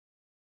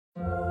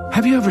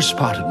Have you ever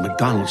spotted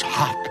McDonald's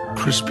hot,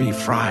 crispy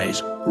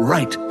fries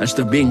right as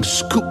they're being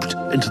scooped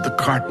into the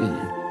carton?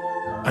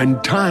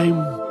 And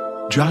time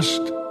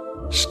just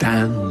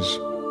stands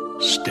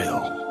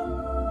still.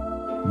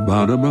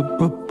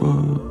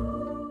 Ba-da-ba-ba-ba.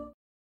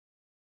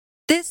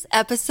 This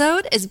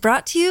episode is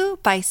brought to you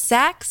by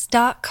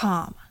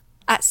Sax.com.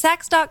 At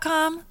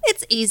Sax.com,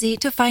 it's easy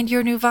to find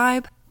your new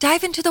vibe.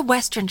 Dive into the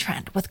Western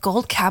trend with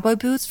gold cowboy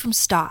boots from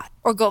Stott,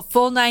 or go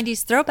full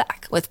 90s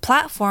throwback with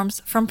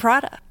platforms from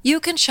Prada.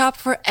 You can shop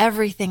for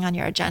everything on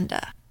your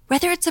agenda,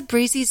 whether it's a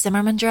breezy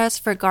Zimmermann dress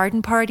for a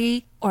garden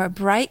party or a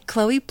bright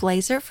Chloe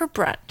blazer for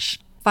brunch.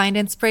 Find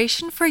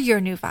inspiration for your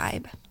new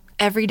vibe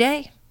every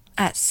day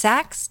at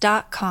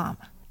Sax.com.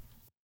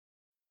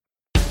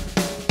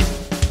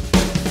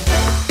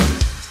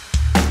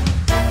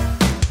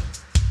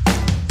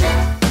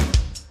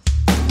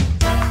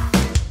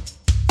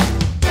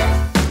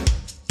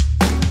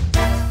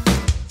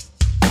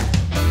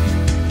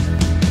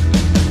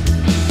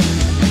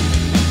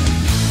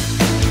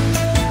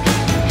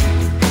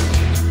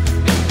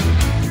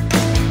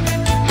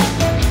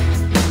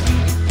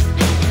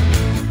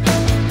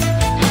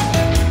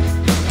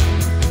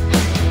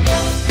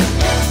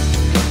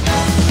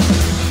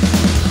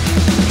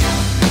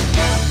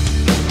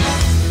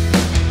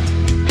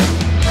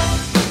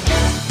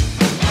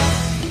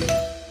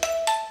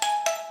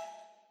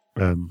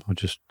 I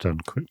just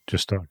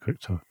start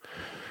QuickTime.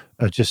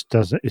 It just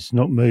doesn't. It's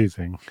not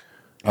moving.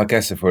 I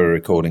guess if we're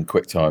recording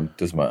QuickTime,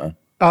 doesn't matter.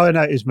 Oh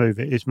no, it's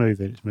moving. It's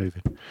moving.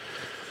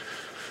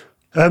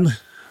 Do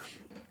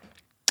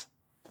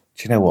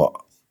you know what?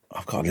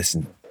 I've got to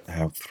listen to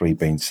how 3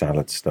 bean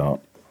salads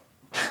start.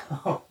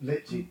 Oh,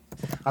 literally.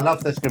 I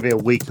love there's going to be a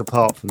week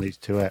apart from these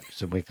 2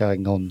 eps, and we're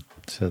going on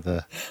to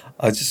the.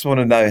 I just want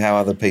to know how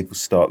other people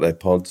start their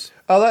pods.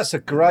 Oh, there's a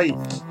great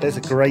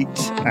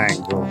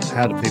angle.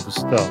 How do people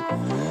start?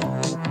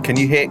 Can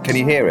you hear it,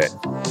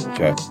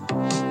 Joe? Not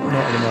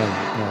at the moment,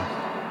 no.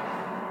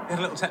 We had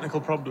a little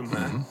technical problem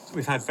there. Mm-hmm.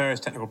 We've had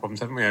various technical problems,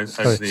 haven't we, over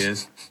the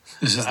years?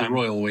 This is the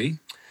royal we.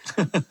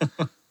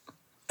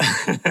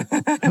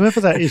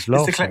 Whoever that is,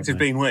 it's the collective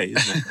being we,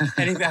 isn't it?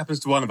 Anything that happens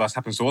to one of us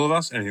happens to all of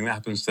us. Anything that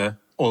happens to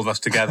all of us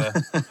together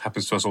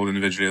happens to us all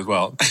individually as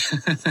well.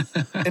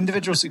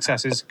 Individual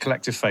successes,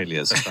 collective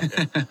failures.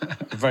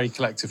 Very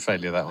collective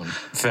failure, that one.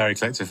 Very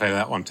collective failure,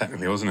 that one,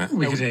 technically, wasn't it?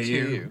 We could hear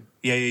you.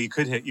 Yeah, you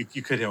could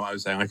hear what I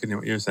was saying. I couldn't hear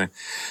what you were saying.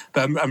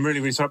 But I'm really,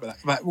 really sorry about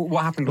that. But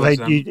what happened was...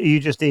 you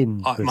just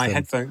in? My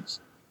headphones.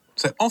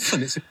 So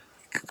often it's...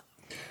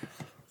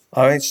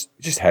 It's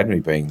just Henry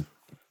being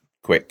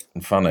quick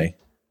and funny.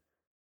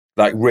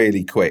 Like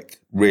really quick.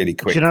 Do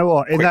you know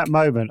what? In that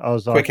moment, I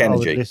was like, quick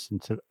energy.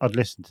 I'd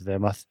listen to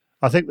them.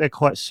 I think they're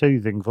quite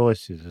soothing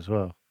voices as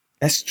well.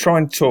 Let's try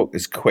and talk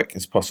as quick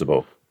as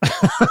possible.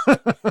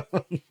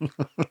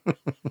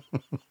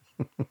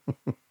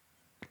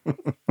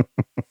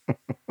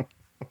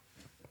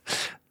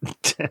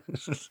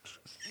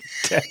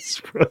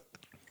 Desperate.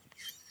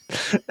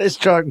 Let's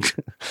try.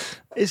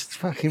 It's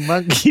fucking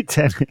monkey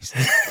tennis.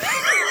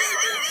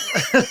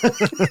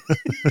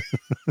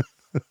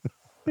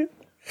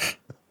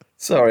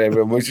 Sorry,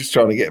 everyone. We're just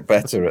trying to get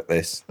better at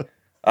this.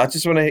 I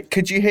just want to.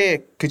 Could you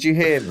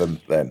hear them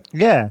then?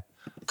 Yeah.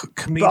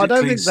 Comedically I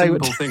don't think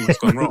simple thing that's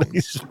gone wrong,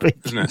 isn't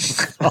it?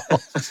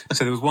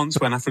 So there was once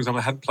when, for example,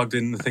 I hadn't plugged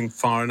in the thing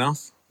far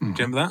enough. Do you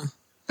remember that?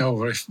 Oh,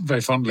 very,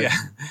 very fondly. Yeah.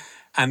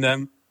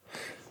 And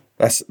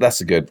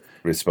that's a good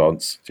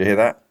response. Do you hear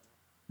that?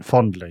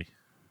 Fondly.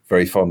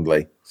 Very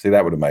fondly. See,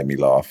 that would have made me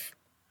laugh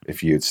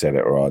if you had said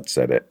it or I'd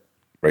said it.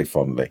 Very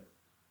fondly.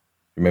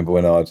 Remember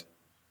when I'd...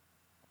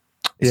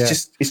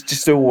 It's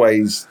just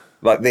always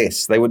like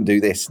this. They wouldn't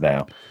do this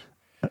now.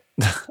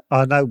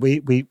 I know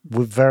we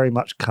very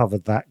much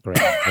covered that ground.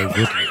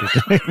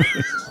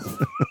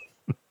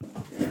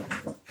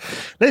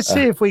 Let's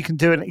see if we can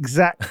do an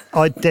exact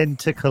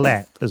identical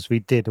ep as we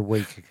did a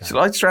week ago.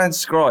 Shall I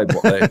transcribe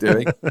what they're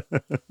doing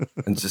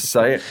and just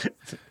say it?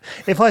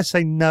 If I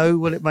say no,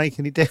 will it make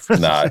any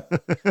difference? No.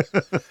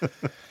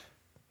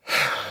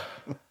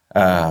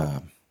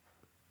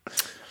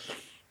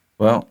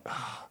 Well,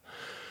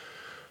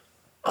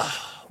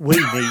 we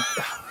need.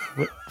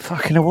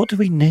 Fucking hell, what do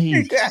we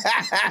need?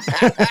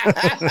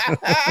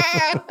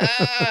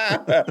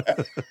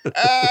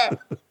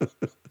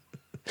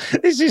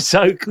 This is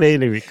so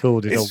clearly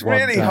recorded on one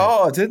day. It's really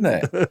hard, isn't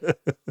it?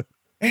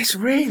 It's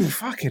really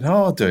fucking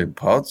hard doing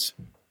pods.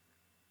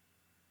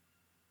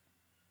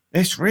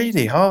 It's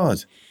really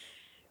hard.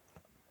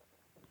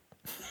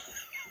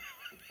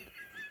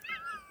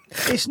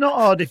 It's not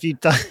hard if you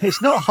don't.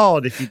 It's not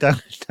hard if you don't.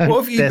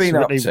 What have you been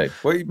up to?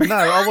 What have you been... No,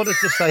 I wanted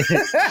to say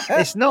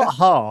it's not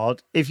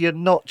hard if you're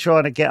not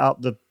trying to get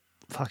up the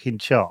fucking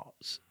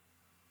charts,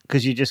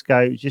 because you just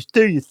go, just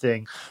do your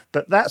thing.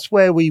 But that's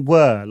where we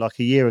were like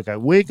a year ago.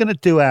 We're going to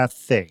do our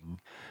thing.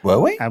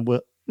 Were we? And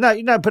we'll.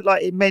 No, but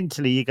like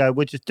mentally, you go,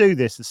 we'll just do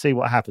this and see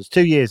what happens.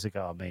 2 years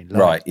ago, I mean. Like,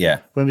 right, yeah.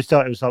 When we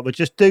started, it was like, we'll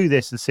just do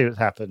this and see what's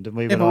happened. And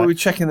we were we were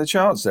checking the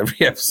charts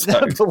every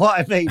episode. No, but what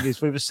I mean is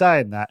we were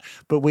saying that,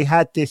 but we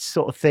had this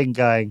sort of thing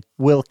going,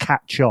 we'll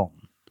catch on.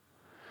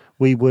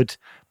 we would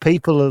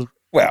people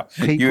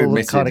you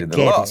admitted in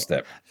the last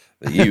step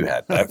that you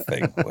had that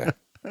thing.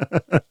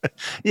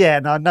 Yeah,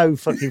 and I know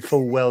fucking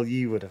full well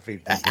you would have been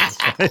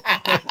thinking.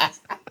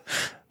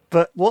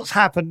 But what's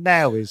happened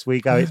now is we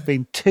go, it's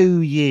been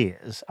 2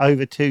 years,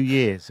 over 2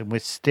 years, and we're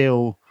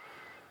still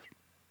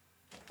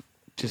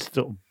just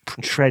sort of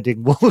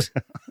treading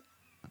water.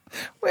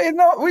 We're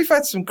not. We've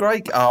had some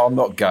great. Oh, I'm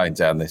not going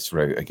down this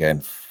route again.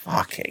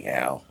 Fucking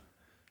hell.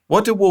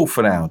 What do Wolf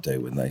and Owl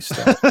do when they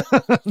start?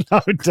 No,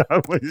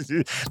 don't.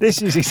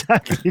 This is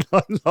exactly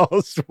like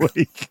last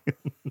week.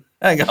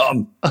 Hang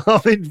on.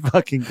 I'm in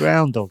fucking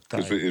Groundhog Day.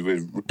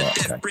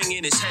 Okay.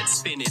 Bringing his head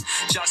spinning.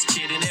 Just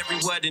kidding. Every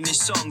word in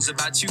his song's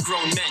about two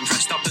grown men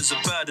dressed up as a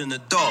bird and a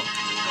dog.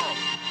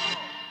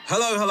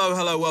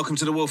 Hello. Welcome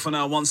to the Wolf and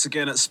Owl once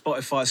again at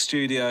Spotify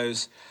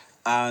Studios.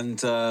 And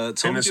Tom,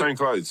 in the same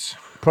clothes.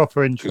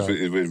 Proper intro.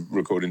 Because we're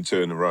recording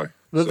 2 in a row.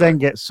 But then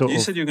gets sort you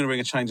of... said you were going to bring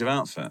a change of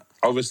outfit.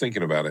 I was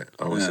thinking about it.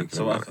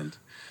 So what happened?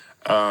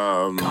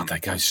 God, they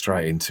go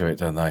straight into it,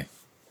 don't they?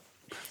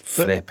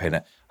 Flipping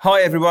it.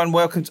 Hi, everyone.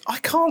 Welcome to... I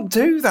can't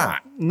do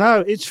that.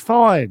 No, it's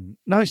fine.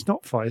 No, it's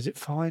not fine. Is it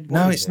fine?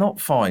 No, it's not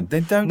fine.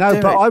 Then don't do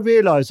No, but it. I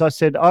realised I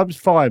said I was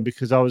fine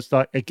because I was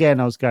like, again,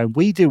 I was going,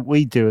 we do,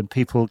 and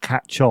people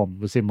catch on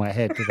was in my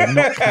head, but they're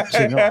not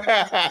catching on.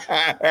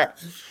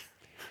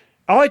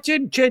 I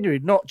genuinely,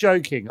 not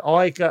joking.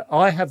 I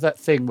have that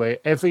thing where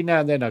every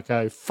now and then I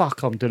go,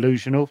 fuck, I'm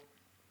delusional.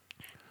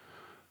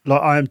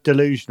 Like I am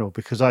delusional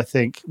because I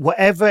think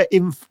whatever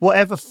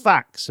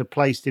facts are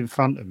placed in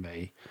front of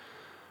me,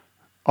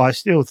 I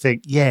still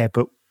think,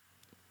 but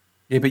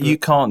you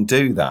can't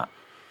do that.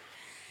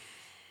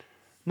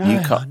 No, you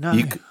can't,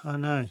 I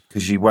know.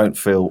 Because you won't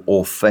feel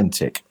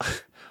authentic.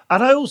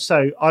 And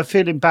I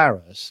feel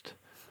embarrassed.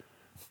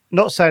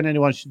 Not saying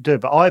anyone should do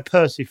it, but I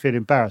personally feel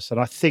embarrassed, and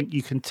I think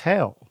you can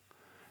tell.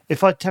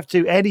 If I have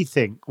to do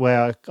anything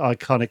where I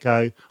kind of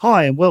go,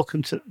 hi, and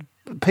welcome to...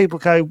 People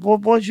go,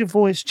 why's your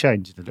voice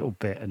changing a little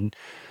bit? And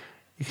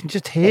you can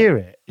just hear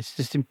it. It's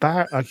just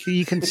embarrassing.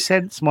 You can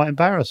sense my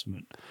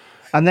embarrassment.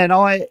 And then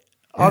I'm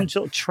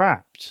sort of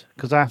trapped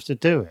because I have to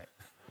do it.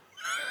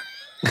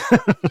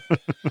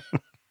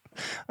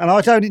 And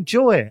I don't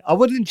enjoy it. I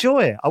wouldn't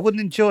enjoy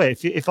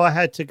it if I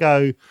had to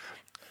go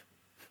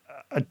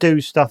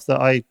do stuff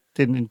that I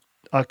didn't.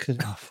 I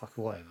could. Oh fuck!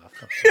 Whatever.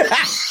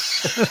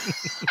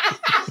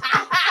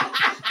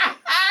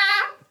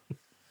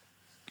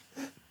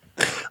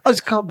 I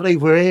just can't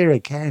believe we're here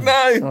again.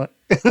 No.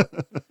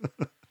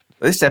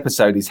 This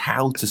episode is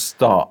how to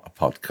start a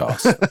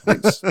podcast.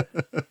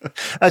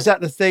 Is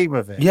that the theme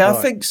of it? Yeah, right.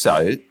 I think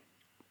so.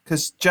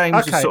 Because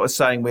James was sort of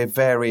saying we're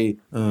very,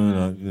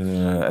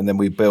 and then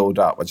we build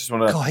up. I just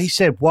want to. God, he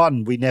said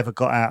one. We never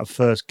got out of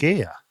first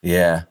gear.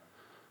 Yeah.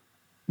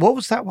 What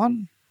was that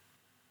one?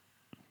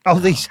 Oh,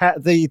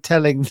 the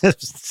telling the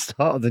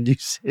start of the new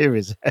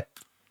series.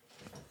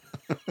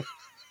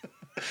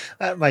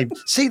 That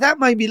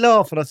made me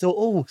laugh, and I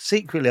thought,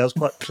 secretly I was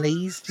quite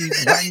pleased. You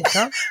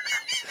wanker.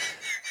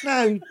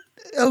 No,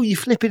 you're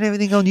flipping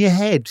everything on your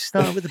head.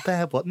 Start with a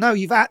bad one. No,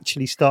 you've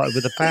actually started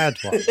with a bad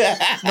one.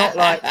 Not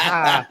like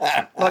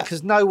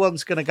because no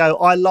one's going to go,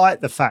 I like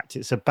the fact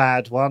it's a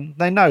bad one.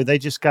 They know, they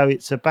just go,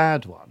 it's a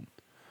bad one.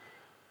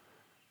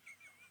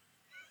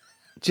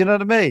 Do you know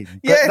what I mean?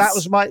 Yes.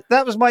 But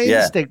that was my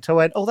instinct. I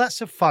went, that's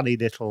a funny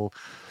little...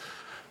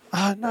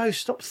 Oh, no,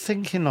 stop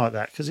thinking like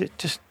that, because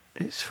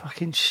it's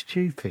fucking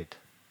stupid.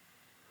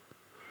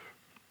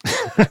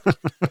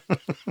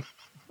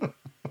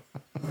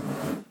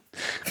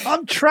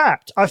 I'm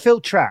trapped. I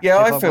feel trapped. Yeah,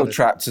 I feel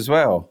trapped as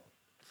well.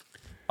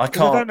 I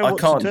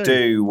can't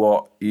do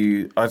what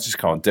you... I just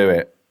can't do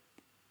it.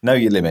 Know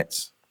your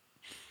limits.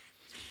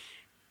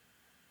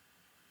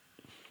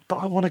 But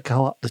I want to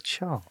go up the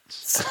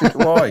charts. So do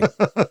I.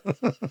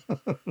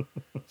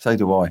 So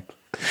do I.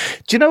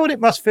 Do you know what it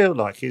must feel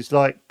like? It's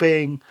like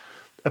being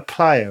a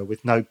player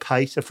with no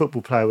pace, a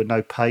football player with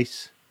no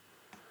pace.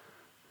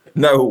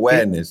 No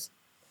awareness.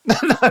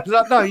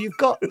 No, you've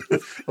got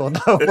no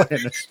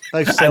awareness,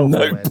 no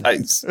self-awareness. No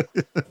pace.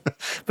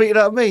 But you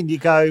know what I mean? You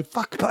go,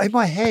 fuck, but in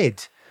my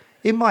head,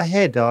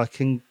 I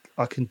can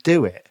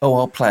do it. Oh,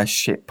 I'll play a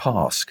shit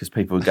pass because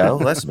people would go,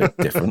 that's a bit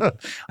different.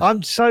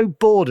 I'm so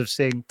bored of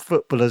seeing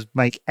footballers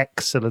make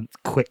excellent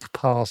quick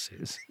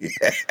passes.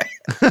 Yeah.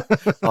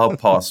 I'll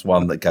pass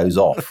one that goes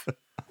off.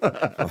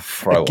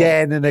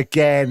 Again and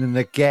again and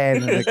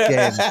again and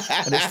again.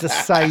 And it's the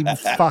same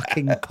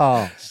fucking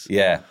pass.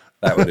 Yeah,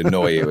 that would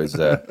annoy you as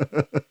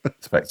a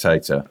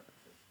spectator.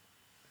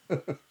 I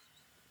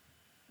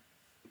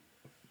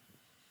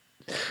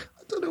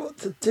don't know what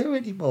to do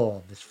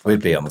anymore.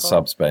 We'd be on the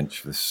subs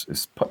bench.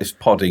 This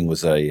podding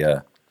was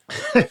a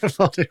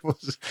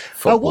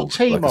football, what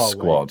team like are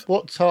squad. we?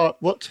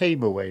 What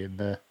team are we in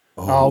there?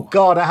 Oh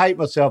God, I hate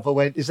myself. I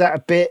went, is that a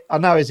bit? I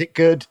know, is it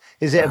good?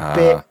 Is it a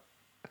bit?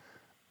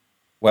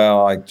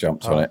 Well, I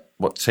jumped on it.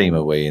 What team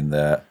are we in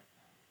there?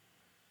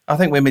 I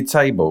think we're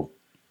mid-table.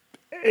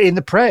 In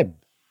the Prem.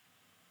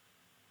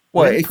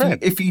 Well,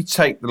 if you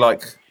take the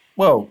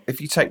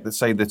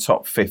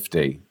top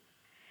 50,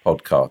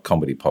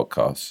 comedy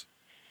podcasts.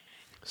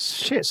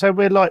 Shit, so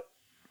we're like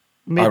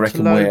I mid to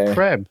reckon low we're-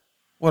 prem.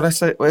 Well, let's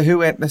say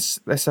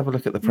let's have a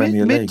look at the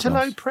Premier Mid League. to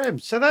low Ross. prem.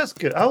 So that's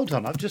good. Hold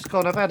on, I've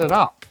had an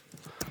up.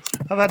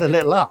 I've had a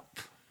little up.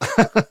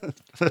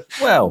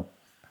 Well,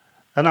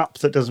 An up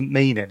that doesn't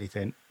mean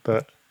anything,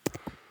 but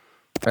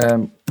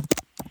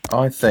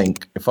I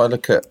think if I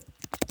look at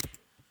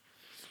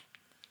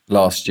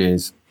last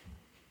year's,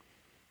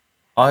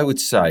 I would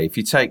say if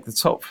you take the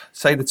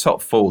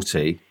top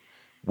 40,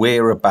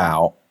 we're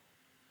about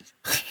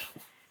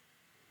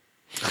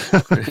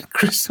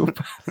Crystal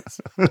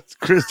Palace. it's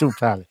Crystal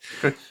Palace.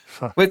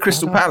 We're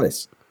Crystal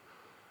Palace.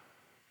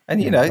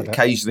 And,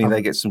 occasionally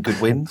they get some good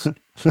wins.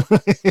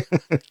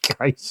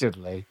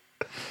 Occasionally.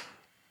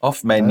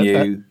 Off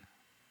menu,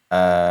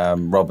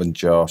 Rob and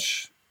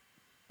Josh.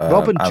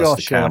 Rob and Alistair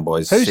Josh.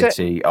 Campbell,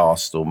 City,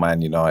 Arsenal,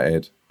 Man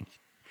United.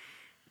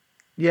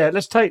 Yeah,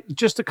 let's take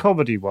just the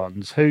comedy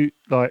ones who,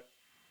 like,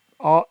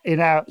 are in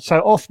our... So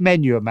off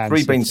menu are Man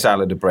Three City. bean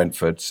salad of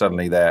Brentford,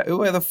 suddenly there.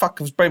 Where the fuck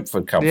has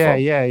Brentford come from?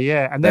 Yeah.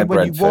 And then They're when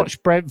you Brentford.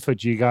 watch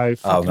Brentford, you go,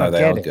 fucking, no, I they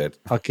get are it. good.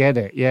 I get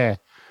it, yeah.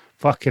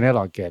 Fucking hell,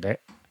 I get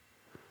it.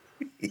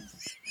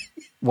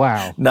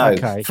 Wow. No,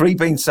 Okay. three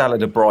bean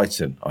salad of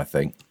Brighton, I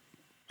think.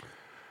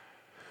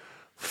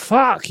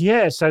 Fuck,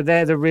 yeah. So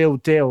they're the real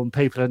deal and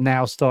people are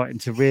now starting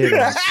to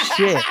realise,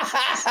 shit.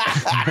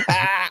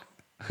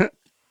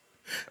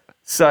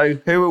 So,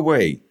 who are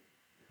we?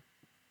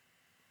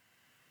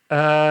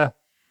 Do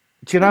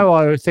you know,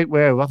 I think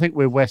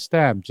we're West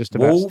Ham, just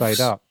about Wolves? stayed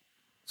up.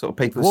 Sort of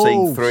people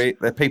seeing Wolves. through.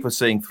 They're people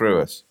seeing through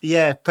us.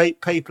 Yeah,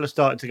 people are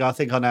starting to go, I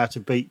think I know how to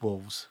beat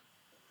Wolves.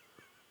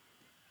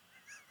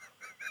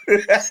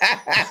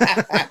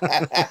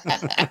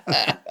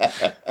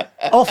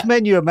 Off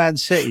menu of Man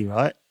City,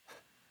 right?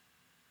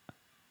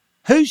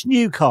 Who's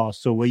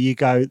Newcastle where you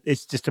go,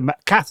 it's just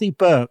Kathy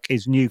Burke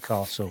is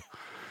Newcastle.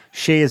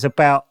 She is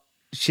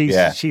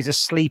she's a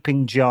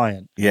sleeping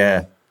giant.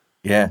 Yeah.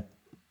 Yeah,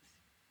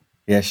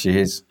 she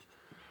is.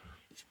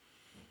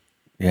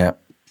 Yeah.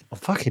 I'm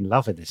fucking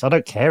loving this. I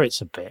don't care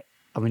it's a bit.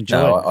 I'm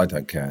enjoying No, it. I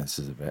don't care. This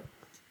is a bit.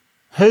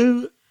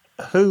 Who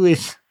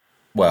is...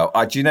 Well,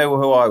 do you know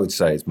who I would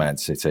say is Man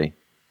City?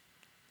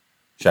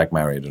 Shag,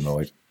 married,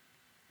 annoyed.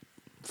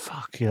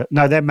 Fuck yeah.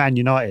 No, they're Man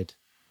United.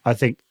 I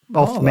think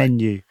off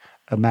menu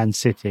are Man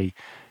City.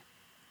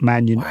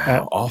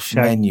 Wow, off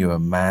menu are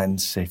Man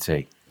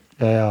City.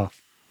 They are.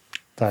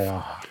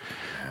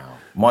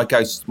 My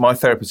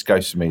therapist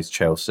goes to me is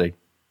Chelsea.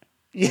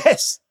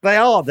 Yes, they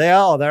are. They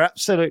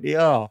absolutely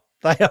are.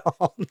 They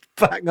are.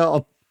 Bang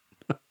on.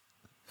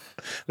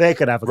 They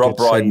could have a Rob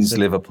good Brydon's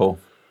season. Liverpool.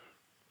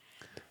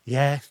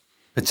 Yeah.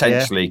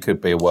 Potentially could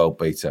be a world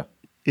beater.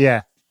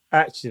 Yeah.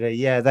 Actually,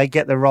 yeah, they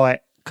get the right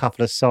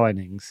couple of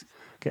signings,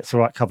 gets the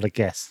right couple of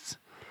guests.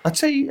 I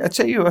tell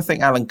you, I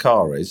think Alan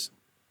Carr is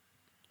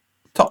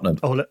Tottenham.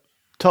 Oh, look,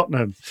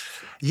 Tottenham.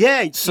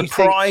 Yeah.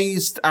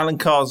 Surprised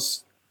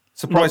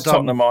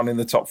Tottenham aren't in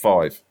the top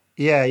 5.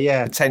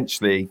 Yeah.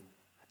 Potentially.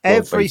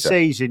 Every beater.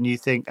 season you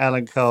think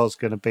Alan Carr's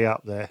going to be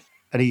up there,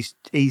 and he's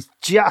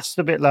just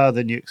a bit lower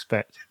than you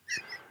expect.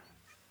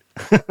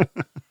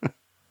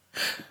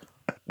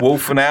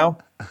 Wolfenau.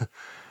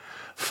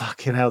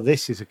 Fucking hell,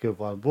 this is a good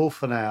one.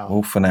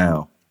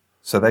 Wolfenau.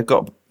 So they've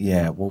got,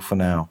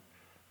 Wolfenau.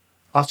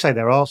 I'll say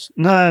they're Arsenal.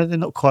 No, they're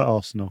not quite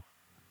Arsenal.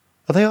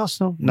 Are they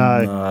Arsenal?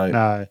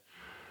 No.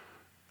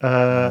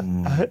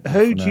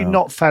 Who do you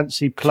not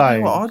fancy playing?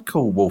 You know what? I'd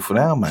call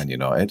Wolfenau Man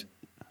United.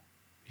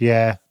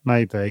 Yeah,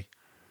 maybe.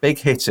 Big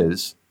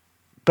hitters.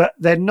 But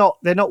they're not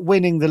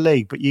winning the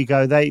league. But you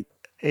go,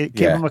 give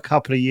them a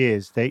couple of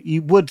years.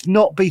 You would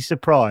not be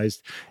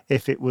surprised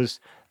if it was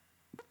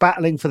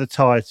battling for the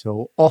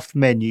title, off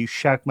menu,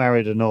 Shag,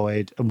 married,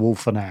 annoyed, and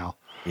Wolfenau.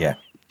 Yeah.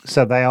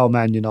 So they are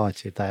Man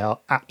United. They are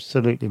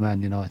absolutely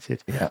Man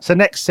United. Yeah. So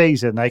next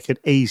season they could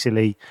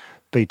easily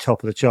be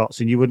top of the charts,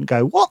 and you wouldn't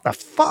go, "What the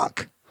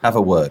fuck?" Have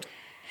a word.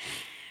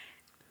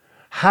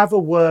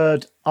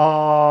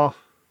 Are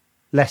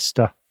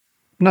Leicester?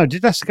 No,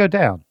 did Leicester go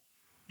down?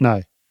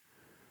 No.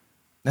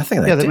 I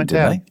think they went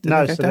down.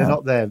 No, so they're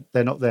not them.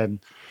 They're not them.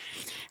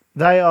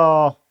 They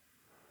are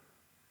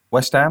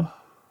West Ham.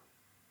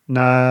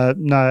 no.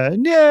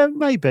 Yeah,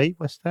 maybe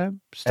West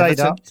Ham stayed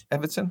up.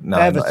 Everton? No,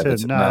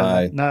 Everton. not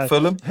Everton. No.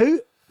 Fulham?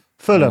 Who?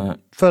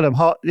 Fulham. Fulham.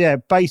 Yeah,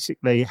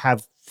 basically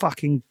have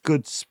fucking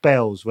good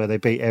spells where they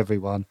beat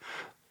everyone,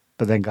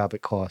 but then go a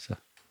bit quieter.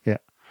 Yeah.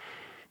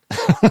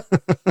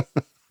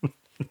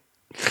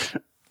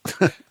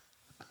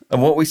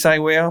 And what we say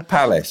we are?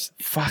 Palace.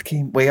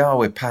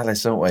 We're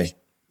Palace, aren't we?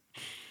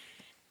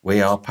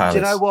 We are Palace. Do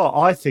you know what?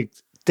 I think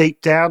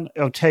deep down,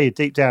 I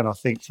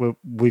think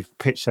we've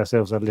pitched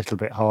ourselves a little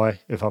bit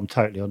high, if I'm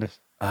totally honest.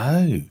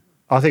 Oh.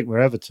 I think we're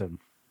Everton.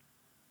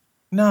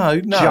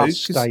 No.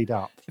 Just stayed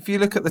up. If you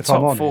look at the if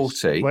I'm top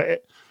honest. 40.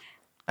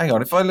 Hang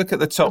on, if I look at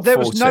the top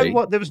 40.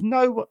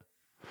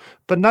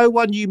 But no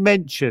one you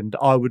mentioned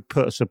I would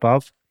put us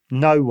above.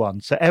 No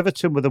one. So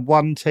Everton were the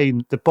one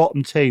team, the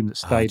bottom team that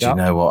stayed up.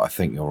 Do you know what? I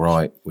think you're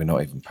right. We're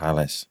not even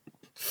Palace.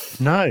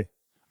 No.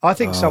 I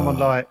think someone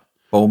like...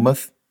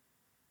 Bournemouth?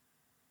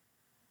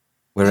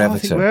 We're I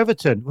Everton. think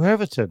we're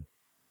Everton.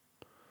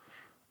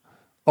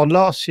 On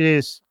last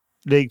year's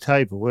league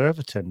table, we're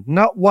Everton.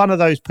 Not one of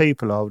those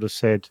people I would have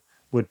said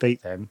would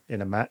beat them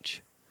in a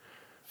match.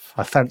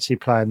 I fancy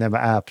playing them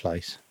at our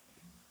place.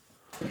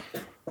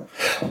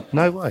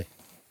 No way.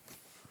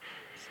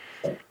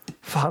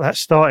 Fuck, that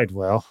started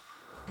well.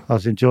 I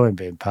was enjoying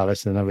being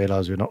Palace, and then I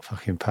realised we're not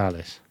fucking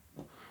Palace.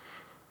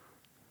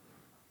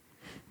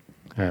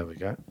 There we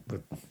go.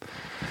 Well,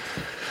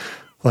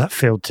 that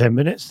filled 10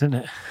 minutes,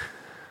 didn't it?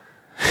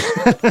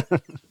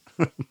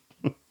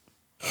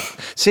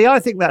 See, I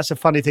think that's a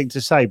funny thing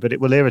to say, but it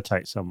will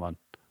irritate someone.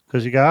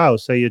 Because you go, oh,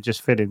 so you're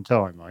just filling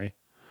time, are you?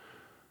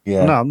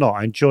 Yeah. No, I'm not.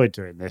 I enjoy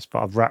doing this,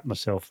 but I've wrapped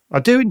myself. I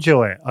do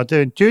enjoy it. I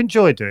do. Do you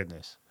enjoy doing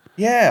this?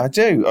 Yeah, I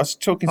do. I was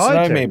talking to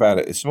Naomi about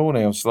it this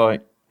morning. I was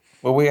like,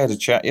 well, we had a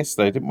chat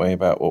yesterday, didn't we,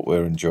 about what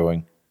we're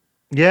enjoying?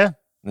 Yeah.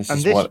 This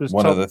is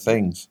one of the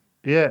things.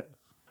 Yeah.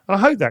 I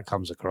hope that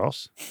comes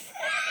across.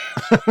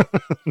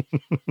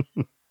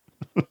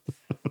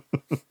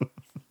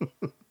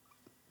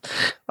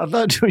 I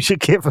don't think we should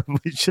give them.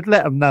 We should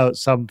let them know at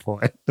some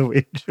point that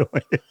we enjoy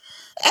it.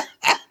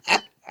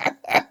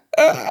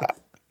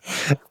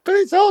 But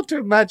it's hard to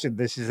imagine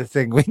this is a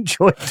thing we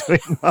enjoy doing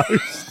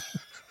most.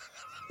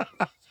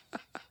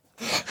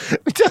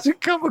 It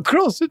doesn't come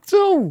across at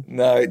all.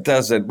 No, it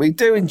doesn't. We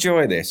do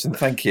enjoy this, and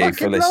thank you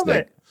for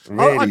listening.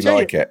 Really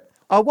like it.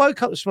 I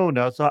woke up this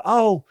morning, I was like,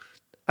 oh,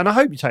 and I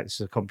hope you take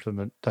this as a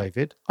compliment,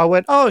 David. I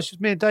went, oh, it's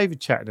just me and David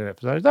chatting in an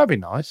episode. That'd be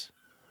nice.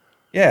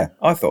 Yeah,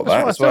 I thought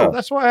that as well.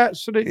 That's what I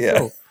absolutely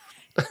thought.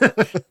 Can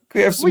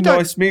we have some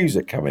nice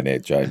music coming here,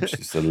 James?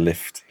 Just to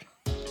lift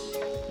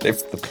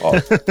the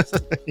pot.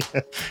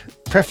 Yeah.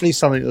 Preferably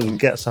something that will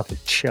get us up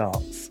at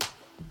charts.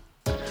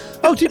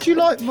 Oh, did you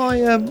like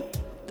my...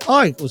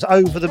 I was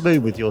over the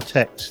moon with your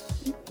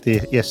text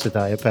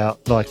yesterday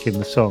about liking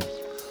the song.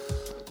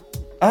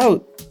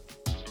 Oh,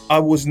 I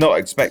was not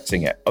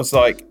expecting it. I was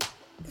like,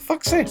 the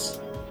fuck's this?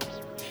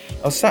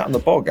 I was sat on the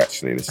bog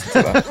actually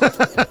listening to that.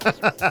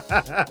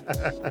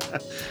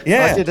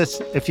 Yeah.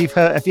 If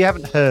you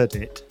haven't heard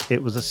it,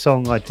 it was a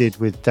song I did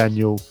with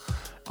Daniel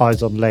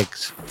Eyes on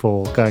Legs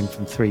for going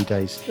from 3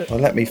 days. Well,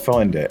 let me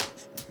find it.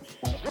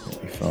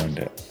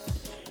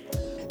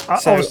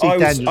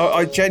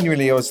 I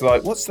genuinely was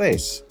like, what's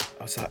this?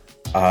 I was like,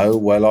 oh,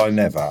 well, I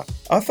never.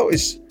 I thought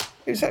it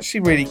was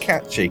actually really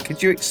catchy.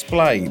 Could you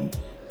explain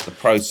the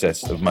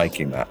process of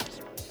making that?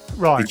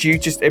 Right. Did you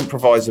just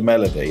improvise a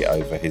melody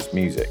over his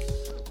music?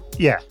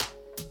 Yeah.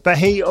 But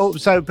he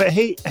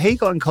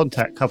got in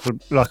contact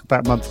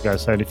about a month ago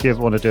saying if you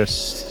ever want to do a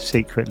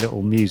secret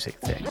little music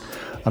thing.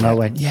 And I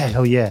went, yeah,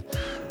 oh yeah.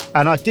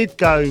 And I did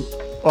go,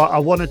 well, I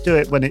want to do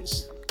it when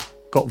it's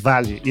got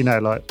value,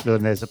 like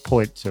when there's a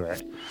point to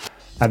it.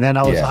 And then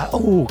I was like,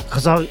 oh,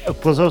 because I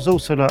was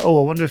also like,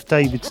 oh, I wonder if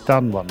David's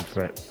done one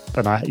for it.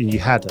 And you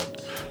hadn't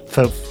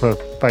for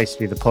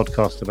basically the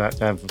podcast about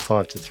Down from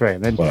 5 to 3.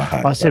 And then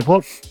I said,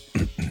 what?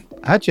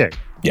 Had you?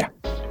 Yeah.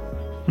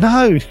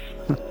 No.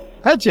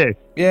 Had you?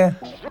 Yeah.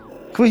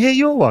 Can we hear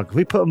your one? Can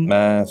we put them?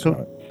 Nah, that's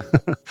right.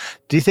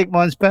 Do you think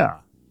mine's better?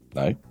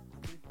 No.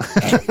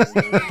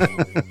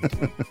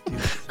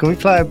 Can we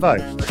play them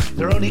both?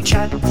 They're only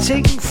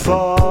chatting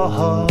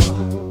for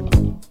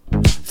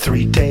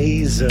 3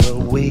 days a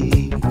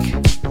week.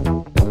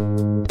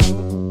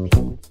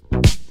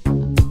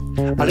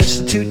 I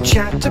listen to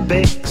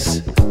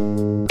Chatterbix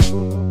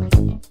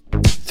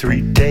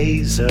 3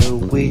 days a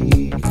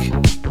week.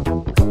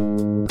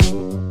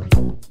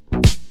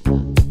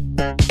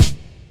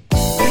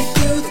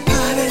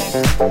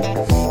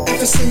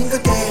 Every single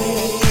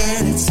day,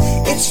 and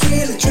it's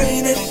really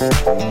draining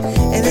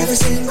in every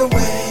single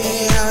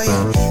way. Oh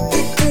yeah,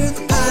 they do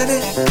the party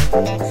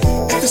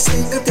every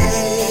single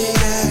day.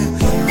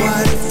 Yeah.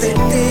 What if they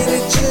did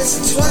it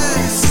just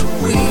twice a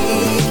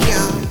week?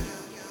 Yeah.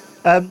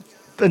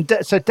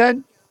 So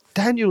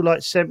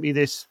Daniel sent me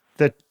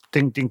the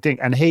ding ding ding,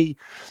 and he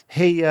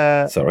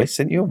sorry,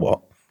 sent you a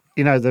what?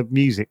 The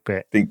music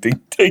bit. Ding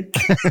ding ding.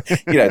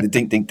 The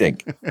ding ding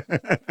ding.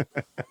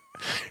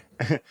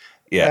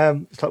 Yeah,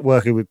 it's like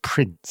working with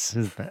Prince,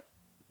 isn't it?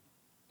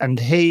 And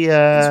he,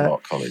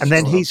 and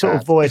then he sort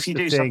of voiced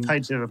the thing.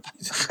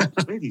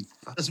 Really,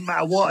 doesn't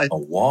matter what. Oh,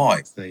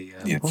 why?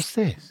 What's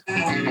this? Oh,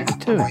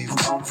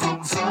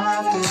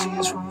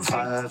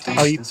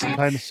 you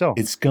playing the song?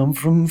 It's come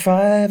from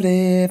 5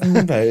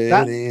 different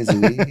days a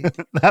week.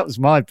 That was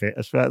my bit.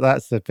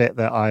 That's the bit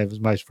that I was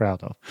most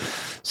proud of.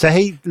 So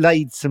he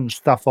laid some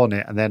stuff on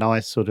it, and then I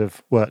sort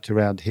of worked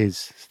around his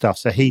stuff.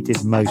 So he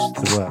did most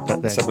of the work. But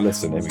then, let's have a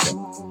listen. Here we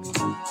go.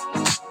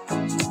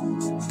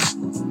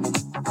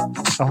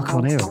 Oh, I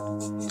can't hear it.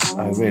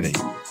 Oh, really?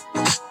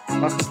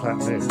 I can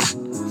play it.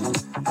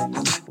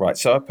 Right,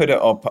 so I put it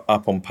up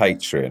on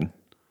Patreon,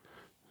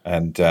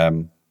 and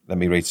let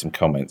me read some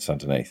comments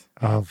underneath.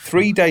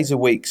 3 days a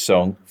week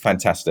song,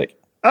 fantastic.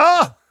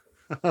 Oh!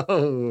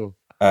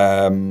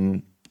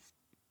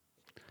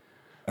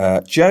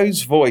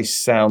 Joe's voice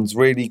sounds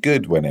really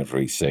good whenever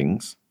he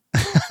sings.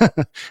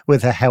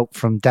 With the help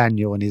from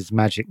Daniel and his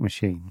magic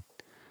machine.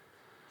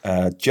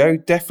 Joe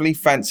definitely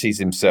fancies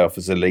himself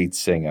as a lead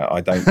singer.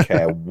 I don't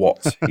care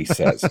what he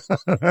says.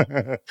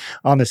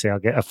 Honestly, I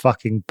get a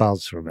fucking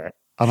buzz from it,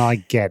 and I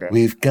get it.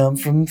 We've come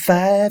from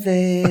 5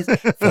 days,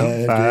 5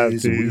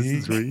 days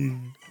to 3.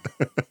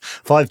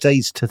 5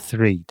 days to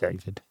 3,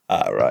 David.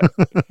 Right.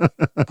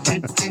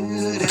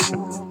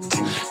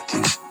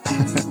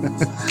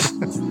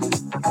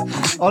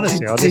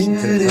 Honestly, I listen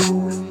to it.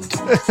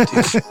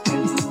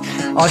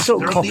 I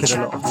sort of copied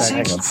a lot of that.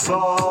 Hang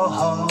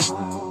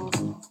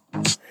on.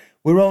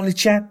 We're only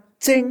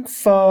chatting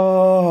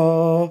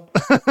for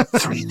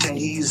 3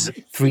 days.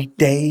 3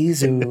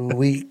 days a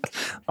week.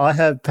 I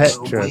heard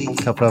Petra and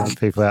a couple of other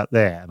people out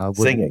there, and I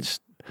wouldn't. Singing?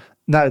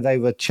 No, they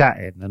were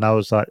chatting, and I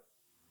was like,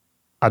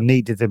 I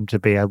needed them to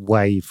be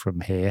away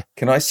from here.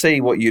 Can I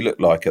see what you looked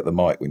like at the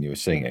mic when you were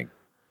singing?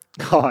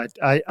 God,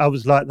 I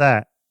was like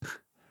that.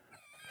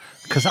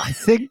 Because I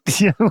think,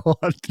 you know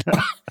what?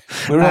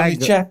 We're only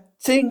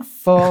chatting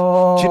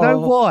for... Do you know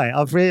why?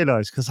 I've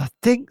realised, because I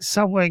think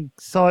somewhere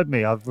inside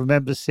me, I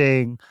remember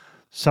seeing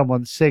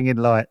someone singing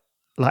like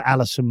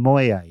Alison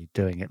Moyet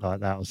doing it like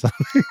that or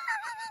something.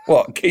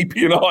 What,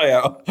 keeping an eye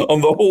out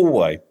on the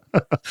hallway?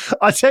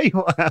 I tell you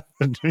what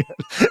happened.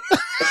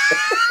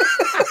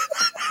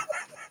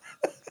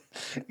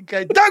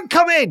 Okay, don't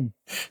come in.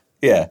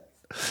 Yeah.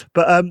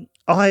 But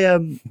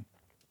I'll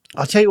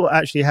tell you what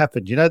actually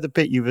happened. You know the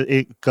bit you were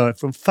going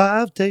from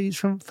 5 days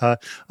from 5.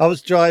 I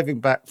was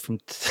driving back from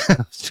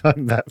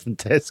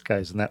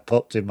Tesco's, and that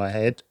popped in my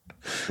head.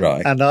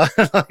 Right. And I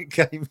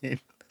came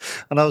in,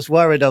 and I was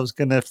worried I was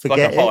going to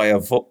forget. It's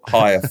like a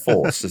higher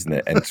force, isn't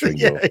it? Entering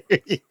yeah,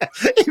 it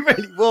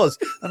really was.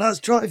 And I was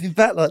driving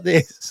back like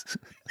this,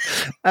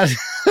 and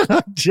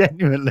I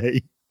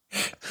genuinely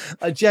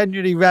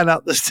ran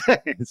up the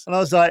stairs, and I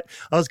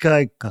was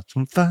going, got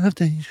from 5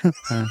 days, 5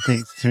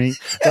 days, 3,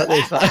 like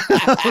this, like,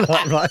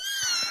 right.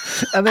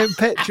 And then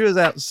Petra was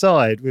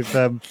outside with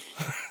and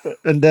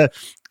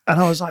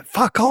I was like,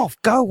 fuck off,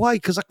 go away,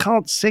 because I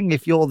can't sing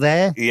if you're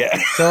there. Yeah.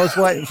 So I was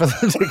waiting for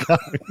them to go.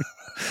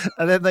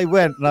 And then they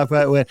went, and I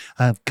went,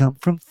 I've come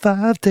from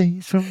 5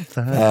 days, from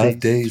 5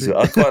 days.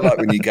 I quite like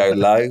when you go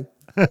low.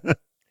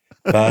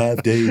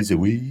 5 days a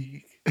week.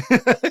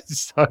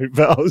 So,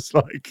 but I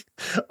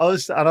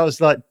was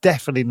like,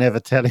 definitely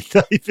never telling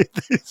David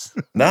this.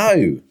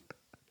 No.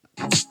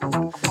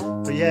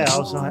 But yeah, I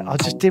was like, I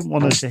just didn't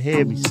want her to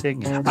hear me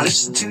singing. I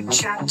listen to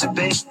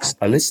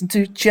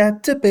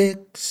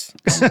Chatterbix.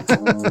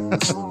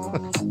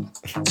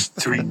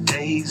 3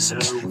 days a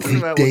week.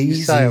 Doesn't matter what you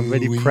say, I'm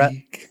really proud.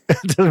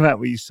 Doesn't matter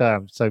what you say,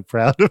 I'm so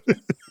proud of it.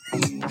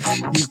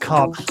 You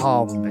can't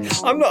harm me.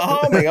 I'm not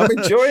harming. I'm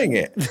enjoying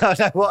it. No,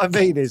 what I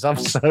mean is, I'm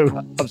so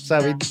into it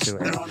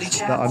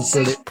that I'm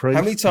bulletproof.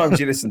 How many times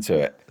do you listen to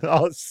it?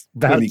 Oh, it's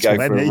about when you go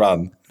 20. For a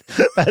run?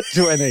 About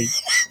 20.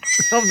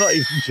 I'm not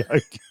even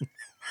joking.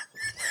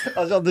 I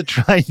was on the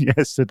train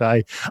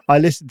yesterday. I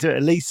listened to it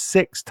at least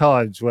 6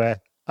 times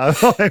where I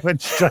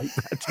went straight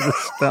back to the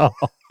start.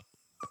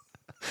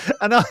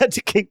 And I had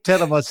to keep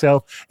telling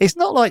myself, it's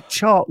not like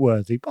chart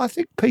worthy, but I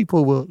think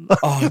people will.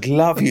 I'd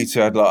love you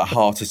to have like a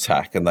heart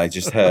attack and they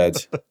just heard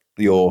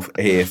your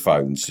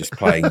earphones just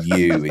playing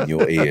you in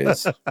your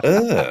ears.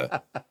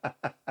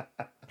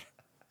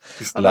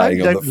 Just I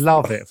don't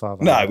love it,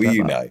 Father. No, well,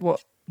 you know.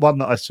 What, one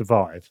that I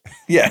survived.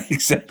 Yeah,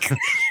 exactly.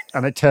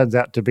 And it turns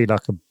out to be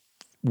like a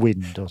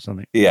wind or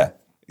something. Yeah.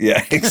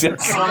 Yeah,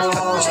 exactly. Imagine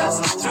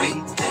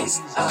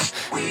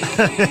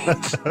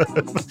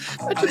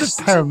the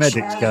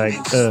paramedics going,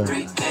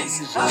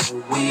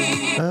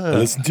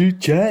 listen to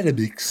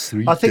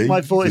Chatterbix. I think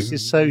my voice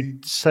is so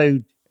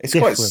it's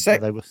different.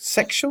 quite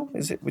sexual,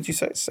 is it? Would you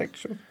say it's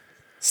sexual?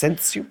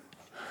 Sensual?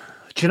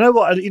 Do you know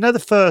what? You know the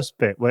first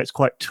bit where it's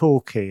quite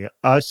talky?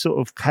 I sort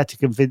of had to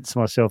convince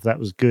myself that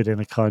was good in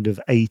a kind of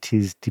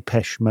 80s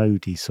Depeche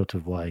Mode-y sort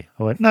of way.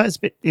 I went, no, it's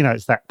a bit,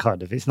 it's that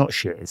kind of, it's not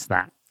shit, it's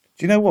that.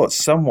 Do you know what?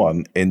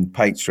 Someone in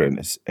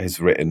Patreon has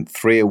written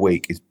 3 a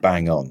week is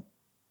bang on.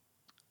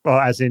 Well,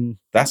 as in...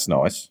 That's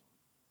nice.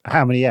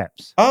 How many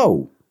eps?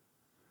 Oh.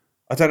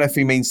 I don't know if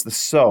he means the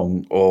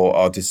song or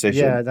our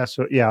decision. Yeah, that's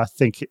what... Yeah, I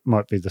think it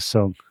might be the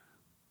song.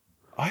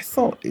 I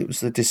thought it was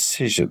the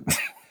decision.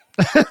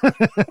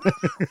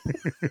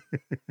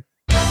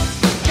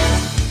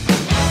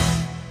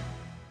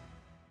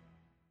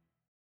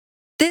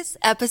 This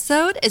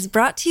episode is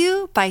brought to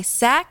you by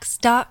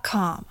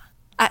Sax.com.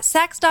 At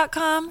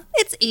Sax.com,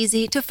 it's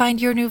easy to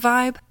find your new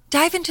vibe.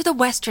 Dive into the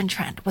Western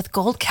trend with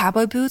gold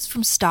cowboy boots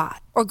from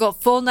Stott, or go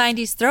full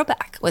 90s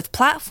throwback with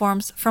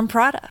platforms from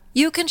Prada.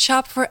 You can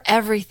shop for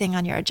everything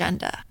on your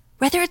agenda,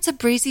 whether it's a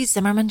breezy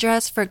Zimmermann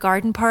dress for a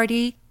garden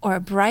party or a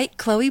bright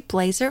Chloe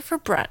blazer for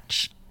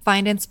brunch.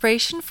 Find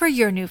inspiration for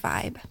your new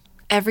vibe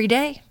every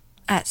day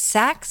at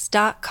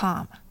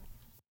Sax.com.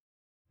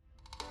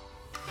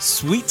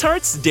 Sweet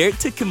Tarts dared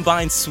to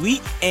combine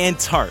sweet and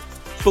tart.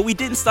 But we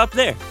didn't stop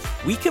there.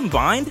 We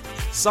combined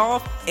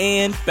soft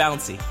and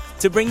bouncy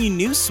to bring you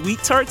new Sweet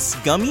Tarts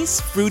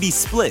Gummies Fruity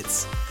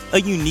Splits, a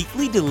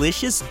uniquely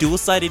delicious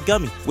dual-sided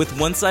gummy with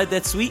one side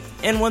that's sweet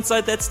and one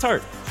side that's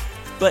tart.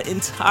 but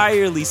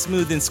entirely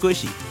smooth and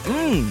squishy.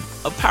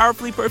 A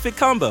powerfully perfect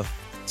combo.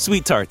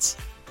 Sweet Tarts.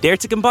 Dare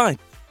to combine.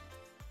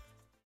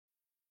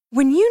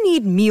 When you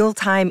need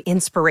mealtime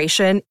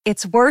inspiration,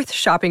 it's worth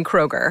shopping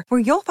Kroger, where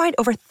you'll find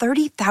over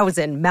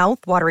 30,000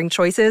 mouth-watering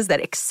choices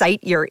that excite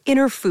your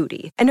inner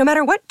foodie. And no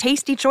matter what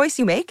tasty choice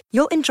you make,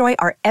 you'll enjoy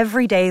our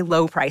everyday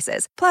low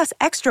prices, plus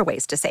extra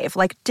ways to save,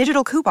 like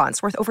digital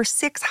coupons worth over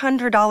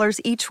 $600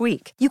 each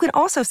week. You can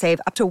also save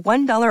up to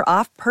 $1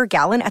 off per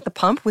gallon at the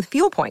pump with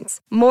fuel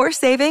points. More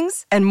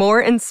savings and more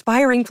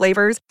inspiring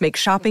flavors make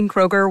shopping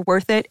Kroger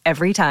worth it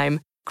every time.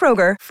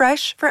 Kroger,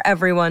 fresh for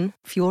everyone.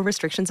 Fuel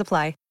restrictions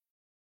apply.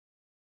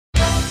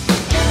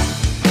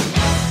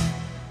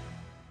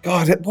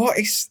 God,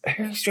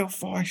 who's your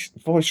voice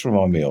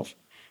remind me of?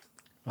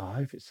 I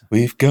hope it's...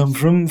 We've come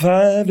from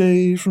 5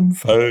 days a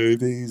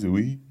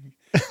week.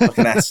 Like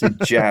an acid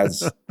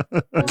jazz.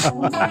 That's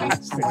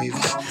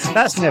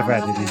never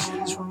had any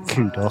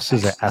kudos,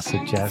 has it?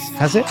 Acid jazz,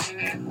 has it?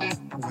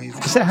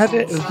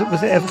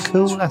 Was it ever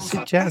cool?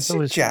 Acid jazz?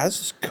 Acid jazz,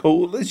 as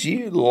cool as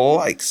you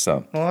like,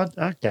 son. Oh,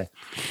 okay.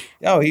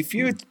 Oh, if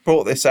you had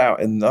brought this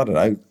out in, I don't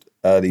know,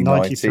 early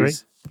 93?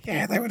 90s,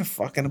 yeah, they would have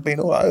fucking been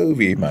all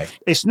over you, mate.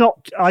 It's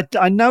not.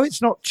 I know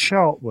it's not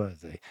chart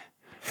worthy,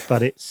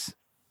 but it's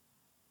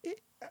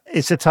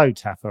a toe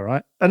tapper,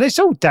 right? And it's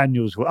all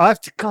Daniel's work. I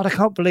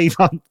can't believe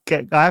I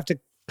have to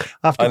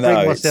bring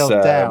myself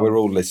down. We're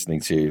all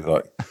listening to you,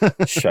 like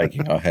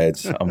shaking our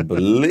heads.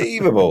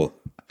 Unbelievable.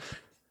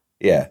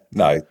 Yeah,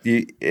 no,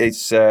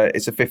 it's a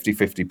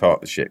 50-50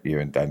 partnership, you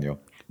and Daniel.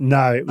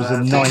 No, it was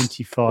a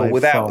 95. Well,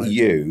 without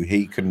you,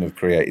 he couldn't have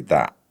created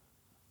that.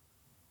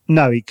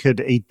 No, he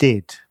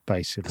did,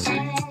 basically.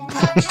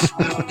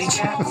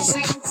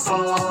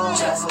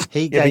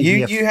 He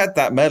gave you had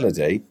that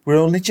melody. We're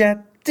only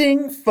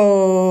chatting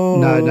for...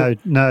 No,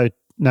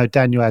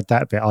 Daniel had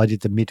that bit. I did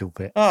the middle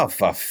bit. Oh,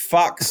 for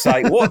fuck's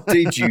sake. What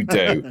did you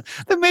do?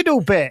 The middle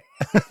bit.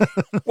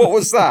 What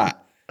was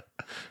that?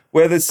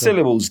 Where the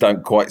syllables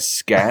don't quite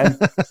scan.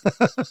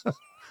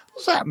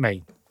 What's that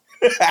mean?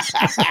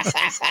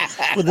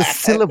 Well, the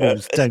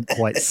syllables don't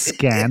quite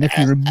scan. If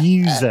you're a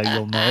muser,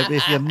 you'll know. But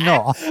if you're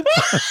not...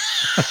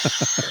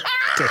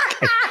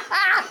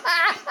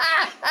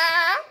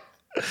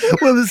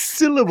 Well, the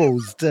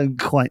syllables don't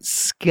quite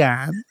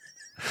scan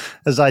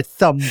as I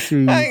thumb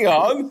through... Hang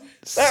on.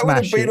 That would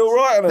have been all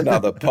right on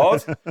another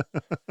pod.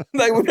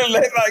 They would have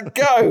let that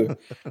go.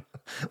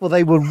 Well,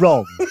 they were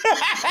wrong.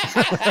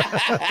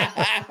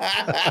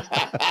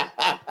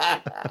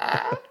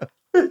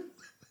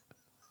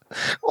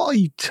 What are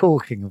you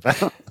talking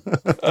about?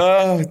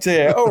 Oh,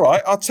 dear. All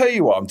right. I'll tell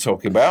you what I'm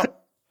talking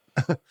about.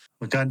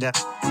 We're going down.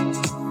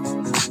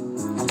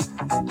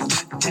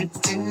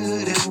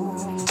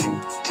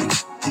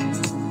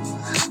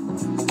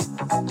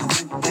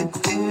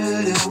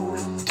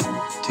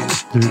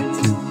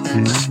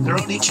 They're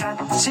only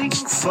chatting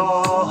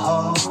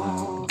for...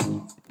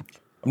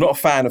 I'm not a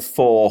fan of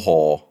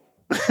whore.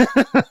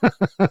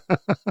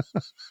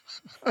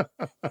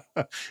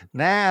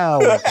 Now.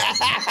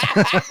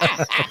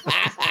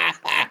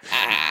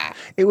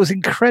 It was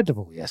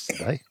incredible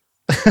yesterday.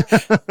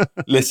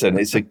 Listen,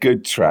 it's a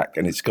good track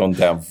and it's gone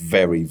down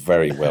very,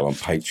 very well on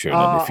Patreon.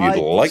 And if you'd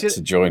like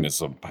to join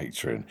us on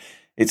Patreon,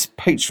 it's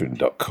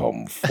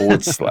patreon.com/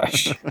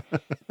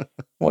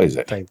 what is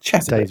it?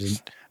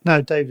 Chatterbix.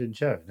 David and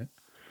Joe, isn't it?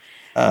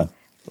 Ah,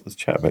 that was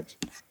Chatterbix.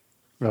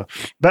 Right.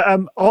 But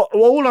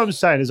all I'm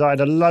saying is I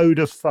had a load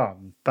of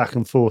fun back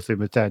and forth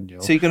with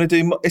Daniel. So you're going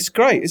to do... It's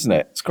great, isn't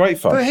it? It's great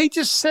fun. But he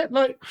just said,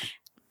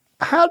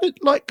 how did,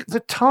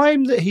 the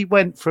time that he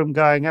went from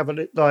going,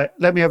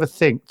 let me have a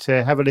think,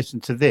 to have a listen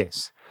to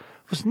this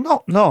was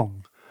not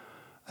long.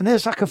 And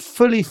there's a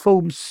fully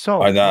formed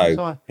song. I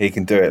know. He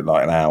can do it in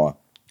an hour.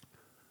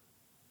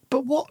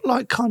 But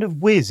what, kind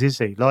of whiz is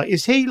he?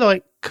 Is he,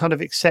 kind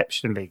of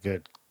exceptionally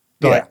good?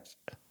 Yeah.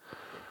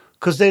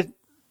 Because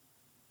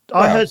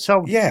I heard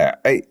some. Yeah,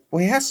 he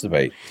has to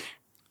be.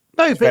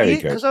 No, but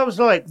because I was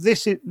like,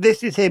 this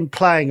is him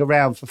playing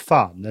around for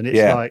fun, and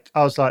it's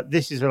I was like,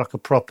 this is a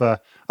proper.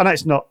 I know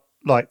it's not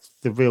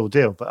the real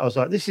deal, but I was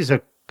like, this is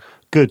a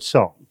good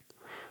song.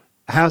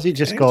 How's he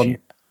just gone?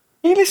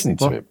 Are you listening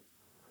to him?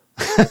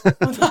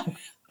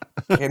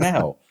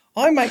 Now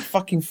I make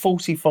fucking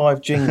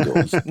 45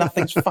 jingles.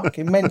 Nothing's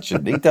fucking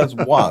mentioned. He does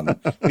one.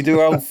 We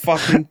do a whole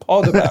fucking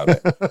pod about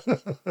it.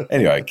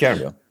 Anyway,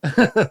 carry on.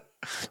 Well,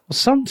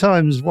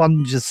 sometimes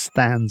one just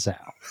stands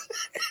out.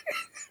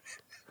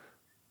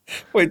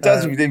 Well, it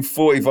does if you do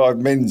 45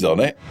 mins on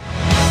it.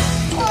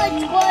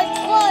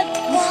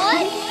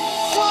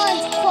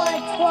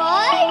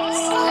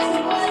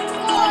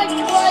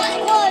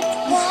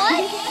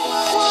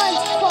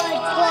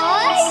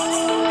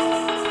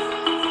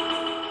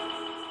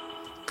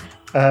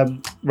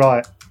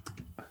 Right.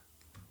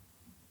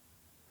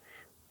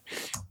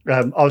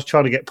 I was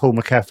trying to get Paul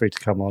McCaffrey to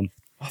come on.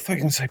 I thought you were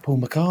going to say Paul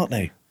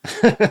McCartney.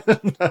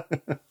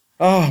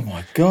 Oh,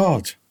 my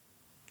God.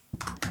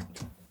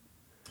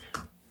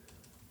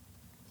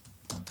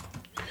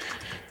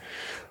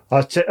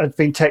 I'd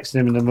been texting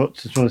him in the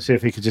just want to see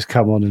if he could just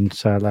come on and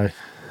say hello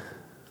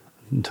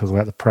and talk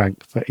about the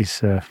prank, but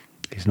he's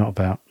not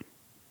about.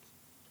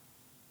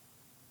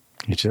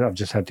 I've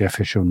just had the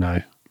official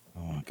no.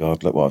 Oh my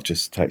God! Look what I've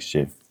just texted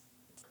you.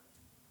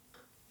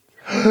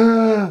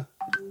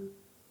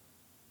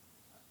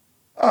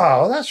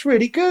 Oh, that's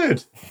really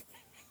good.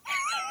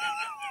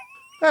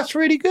 That's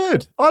really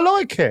good. I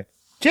like it.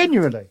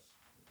 Genuinely.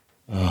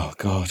 Oh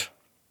God.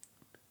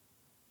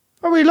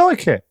 I really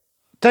like it.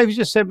 David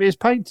just sent me his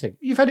painting.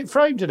 You've had it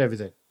framed and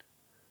everything.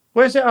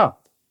 Where's it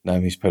up?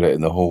 Naomi's put it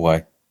in the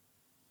hallway.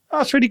 Oh,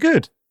 that's really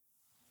good.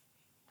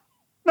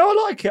 No,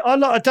 I like it. I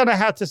don't know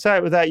how to say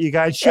it without you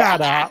going, shut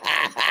up.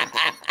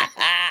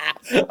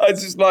 I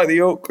just like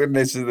the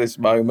awkwardness of this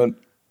moment.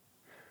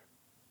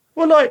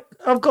 Well,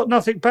 I've got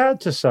nothing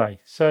bad to say,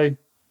 so...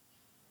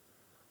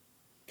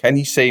 Can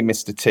you see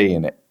Mr. T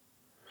in it?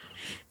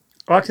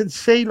 I can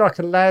see like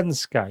a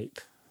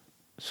landscape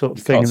sort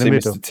of thing in the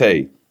middle. Mr.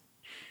 T?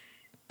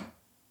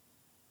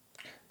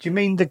 Do you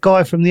mean the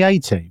guy from the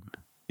A-Team?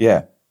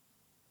 Yeah.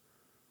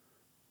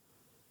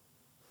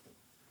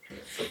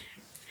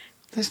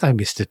 There's no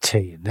Mr.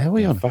 T in there, are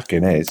we on?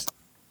 Fucking is.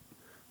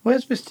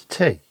 Where's Mr.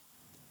 T?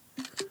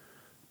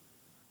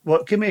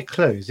 What? Give me a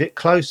clue. Is it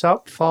close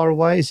up, far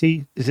away? Is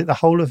it the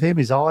whole of him?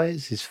 His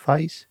eyes, his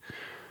face?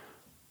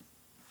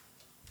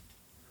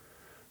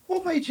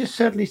 What made you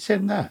suddenly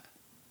send that?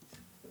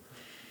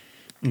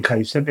 Okay,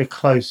 you sent me a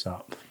close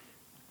up,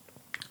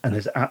 and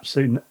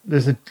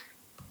there's a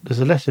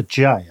letter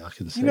J I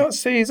can see. You not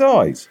see his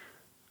eyes?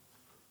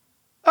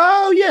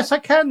 Oh yes, I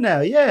can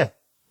now. Yeah,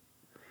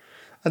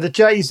 and the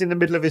J's in the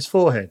middle of his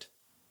forehead.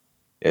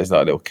 Yeah, it's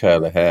like a little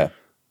curl of hair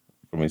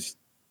from his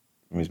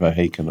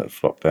Mohican that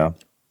flopped down.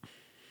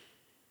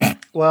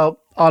 Well,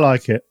 I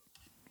like it.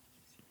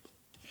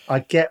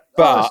 But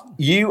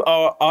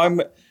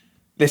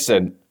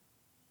listen,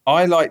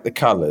 I like the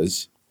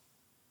colours.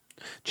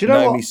 Do you know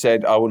Naomi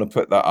said, I want to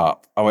put that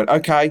up. I went,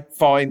 okay,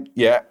 fine,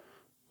 yeah.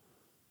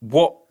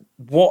 What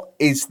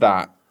is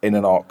that in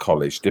an art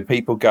college? Do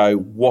people go,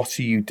 what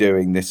are you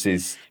doing? This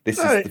is the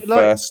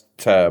first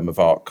term of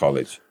art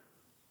college.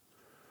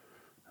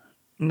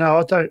 No,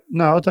 I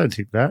don't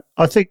think that.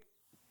 I think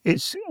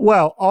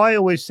I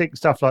always think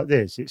stuff like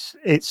this.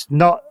 It's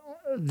not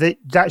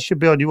that should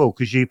be on your wall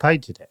because you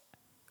painted it,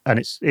 and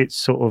it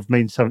sort of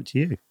means something to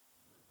you.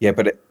 Yeah,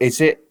 but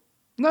is it?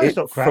 No, it's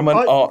not crammed. From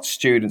an art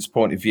student's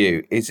point of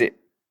view, is it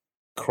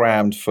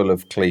crammed full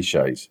of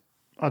cliches?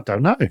 I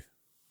don't know.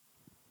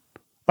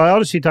 I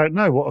honestly don't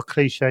know what a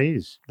cliche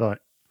is. Like,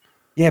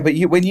 yeah, but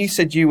when you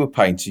said you were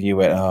painting, you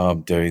went, "Oh,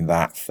 I'm doing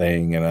that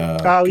thing,"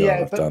 and God,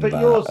 yeah, but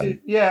yours is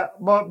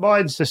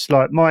mine's just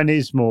like mine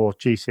is more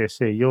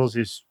GCSE. Yours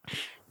is,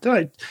 don't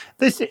know,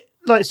 this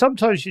like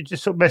sometimes you're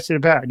just sort of messing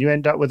about and you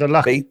end up with a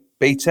lucky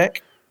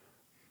BTEC.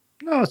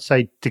 No, I'd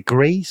say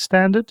degree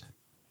standard.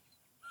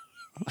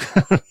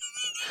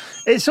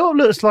 It sort of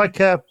looks like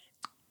a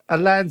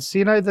land,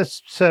 you know, the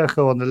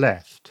circle on the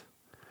left,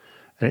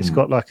 and it's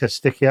got like a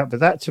sticky up.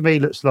 But that to me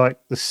looks like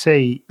the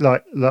sea,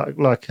 like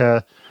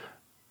a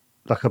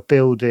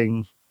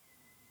building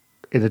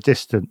in the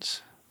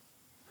distance,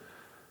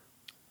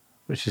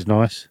 which is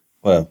nice.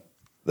 Well,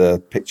 the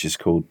picture's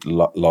called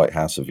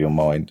Lighthouse of Your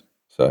Mind,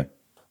 so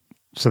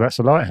that's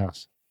a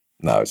lighthouse.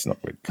 No, it's not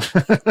really.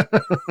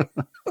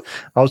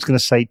 I was going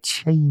to say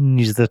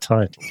change the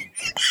title.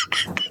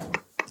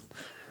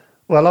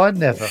 Well, I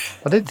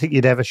didn't think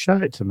you'd ever show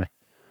it to me.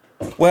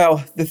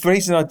 Well, the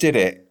reason I did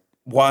it,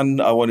 one,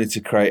 I wanted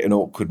to create an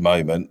awkward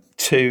moment.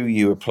 Two,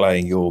 you were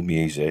playing your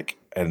music.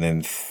 And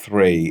then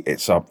three,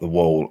 it's up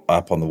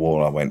on the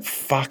wall. I went,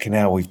 fucking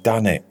hell, we've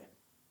done it.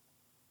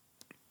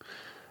 Are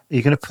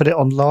you going to put it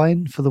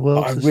online for the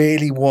world? I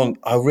really want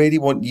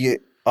you.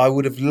 I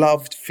would have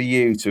loved for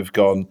you to have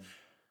gone,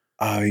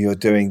 oh, you're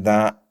doing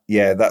that.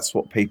 Yeah, that's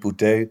what people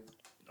do.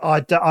 I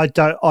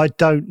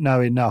don't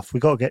know enough.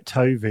 We've got to get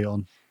Toby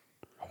on.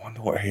 I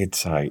wonder what he'd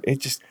say.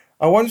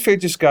 I wonder if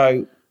he'd just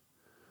go,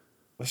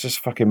 let's just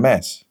fucking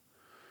mess.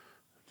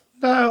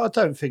 No, I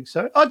don't think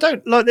so. I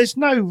don't like. There's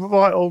no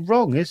right or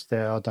wrong, is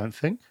there? I don't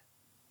think.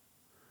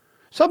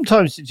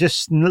 Sometimes it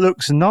just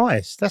looks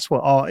nice. That's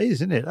what art is,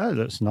 isn't it? That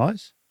looks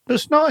nice.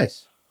 Looks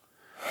nice.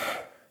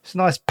 It's a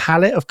nice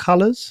palette of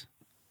colours.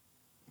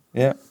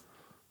 Yeah.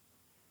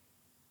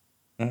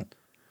 And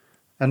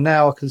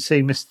now I can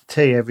see Mr.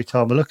 T every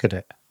time I look at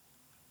it,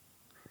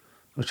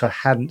 which I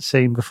hadn't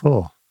seen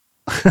before.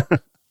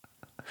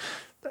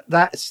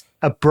 That's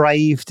a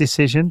brave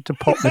decision to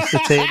pop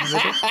Mr. T in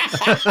the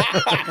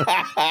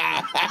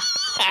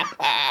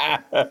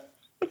middle.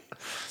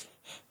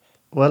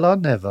 Well, I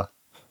never.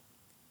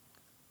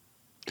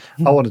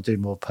 I want to do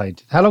more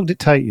painting. How long did it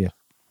take you?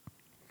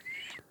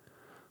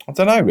 I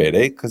don't know,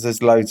 really, because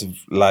there's loads of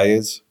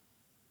layers.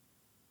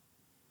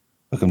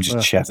 Look, I'm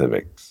just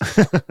chattering.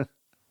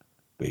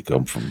 We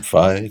come from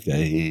 5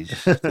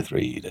 days to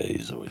 3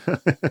 days a week.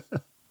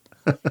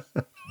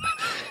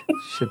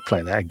 Should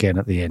play that again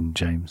at the end,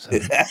 James.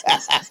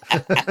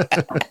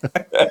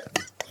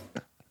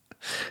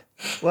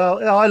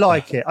 Well, I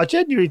like it. I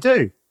genuinely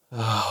do.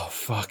 Oh,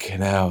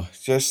 fucking hell.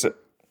 Just...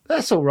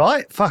 That's all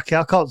right. Fuck it.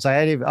 I can't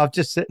say any of it. I've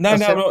just... I'm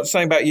not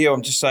saying about you.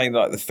 I'm just saying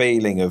like the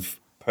feeling of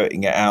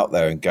putting it out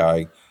there and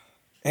going...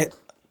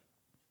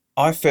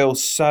 I feel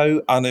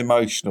so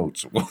unemotional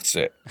towards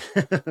it.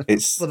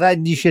 It's well,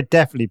 then you should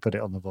definitely put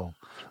it on the wall.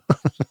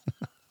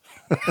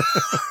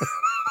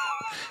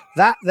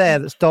 That there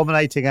that's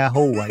dominating our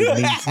hallway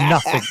means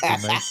nothing to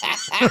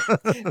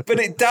me. But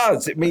it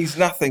does. It means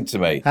nothing to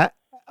me. How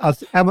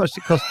much does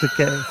it cost to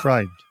get it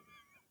framed?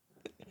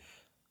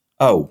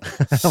 Oh,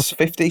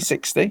 50,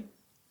 60?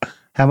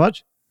 How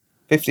much?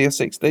 50 or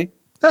 60?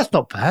 That's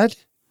not bad.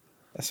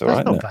 That's all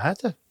right. That's not bad.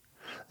 Have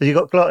you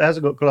got glass? It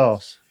hasn't got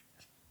glass.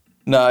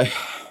 No,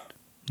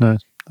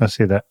 I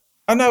see that.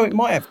 I know it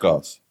might have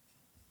glass.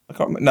 I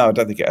can't remember. No, I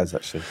don't think it has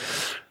actually.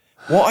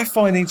 What I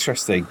find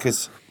interesting,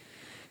 because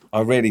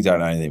I really don't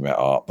know anything about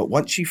art, but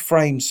once you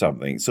frame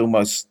something,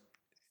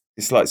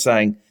 it's like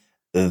saying,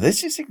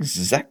 this is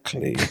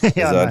exactly as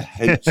I'd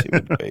hoped it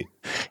would be.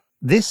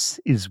 This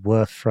is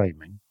worth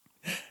framing.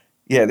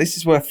 Yeah, this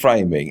is worth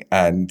framing,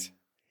 but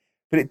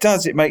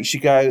it makes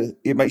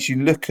you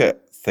look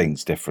at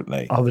things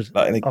differently.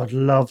 I'd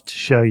love to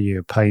show you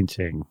a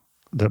painting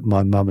that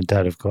my mum and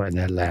dad have got in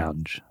their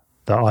lounge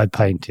that I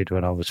painted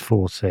when I was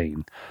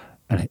 14,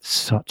 and it's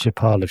such a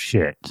pile of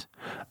shit,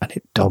 and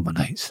it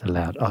dominates the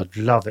lounge. I'd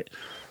love it.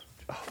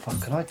 Oh,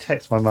 fuck, can I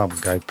text my mum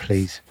and go,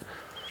 please?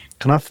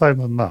 Can I phone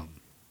my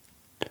mum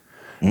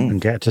and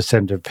get her to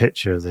send her a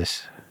picture of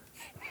this?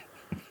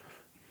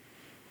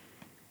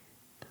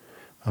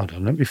 Hold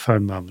on, let me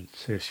phone mum and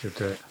see if she'll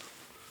do it.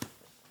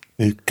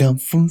 We come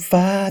from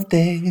 5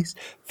 days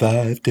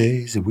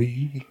a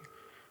week.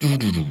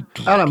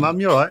 Hello, mum,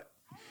 you all right?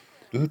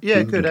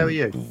 Yeah, good. How are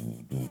you?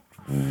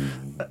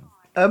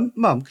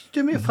 Mum, could you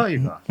do me a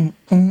favour?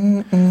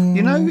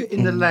 You know,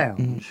 in the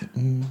lounge,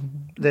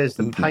 there's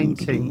the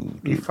painting.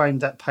 You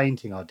framed that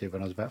painting I did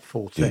when I was about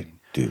 14.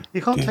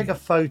 You can't take a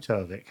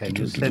photo of it, can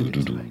you? Send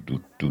it to me.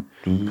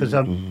 Because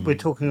we're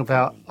talking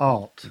about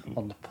art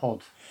on the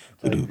pod.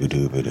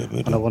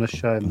 And I want to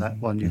show him that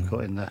one you've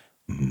got in there.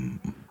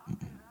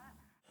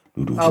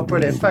 Oh,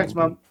 brilliant. Thanks,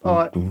 Mum. All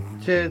right.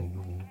 Cheers.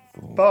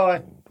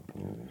 Bye.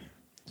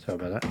 Sorry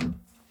about that.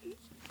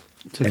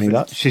 Any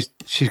luck? She's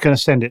going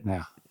to send it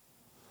now.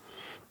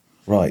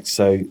 Right.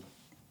 So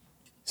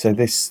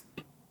this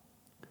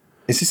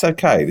is this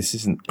okay? This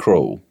isn't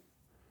cruel.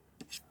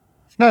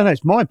 No,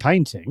 it's my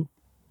painting.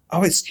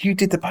 Oh, you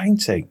did the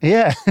painting.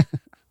 Yeah.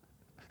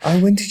 Oh,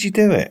 when did you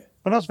do it?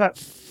 When I was about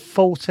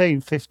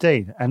 14,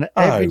 15. And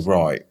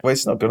right. Well,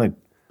 it's not going to...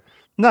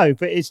 No,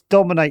 but it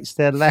dominates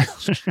their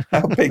lounge.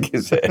 How big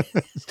is it?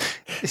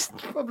 It's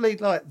probably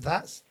like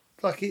that's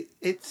like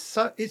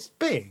it's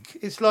big.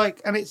 It's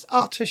like, and it's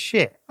utter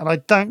shit. And I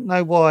don't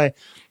know why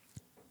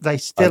they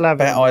still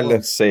have it. I bet I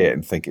look see it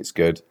and think it's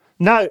good.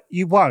 No,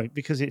 you won't,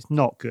 because it's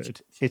not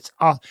good. It's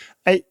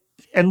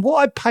and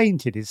what I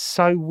painted is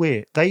so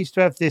weird. They used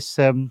to have this.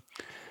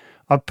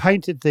 I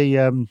painted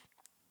the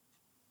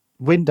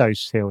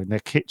windowsill in their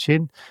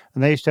kitchen,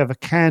 and they used to have a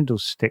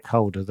candlestick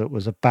holder that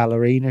was a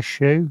ballerina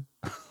shoe.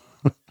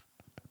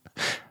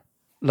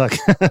 Like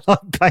I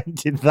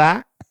painted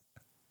that.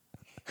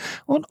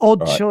 What an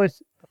odd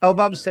choice. Oh,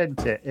 Mum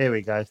sent it. Here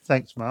we go.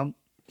 Thanks, Mum.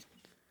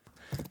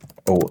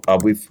 Oh,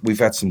 we've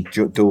had some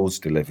doors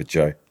delivered,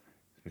 Joe.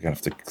 We're going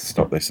to have to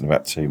stop this in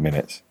about 2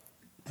 minutes.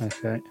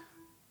 Okay.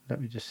 Let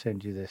me just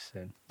send you this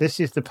then. This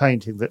is the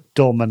painting that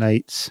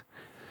dominates.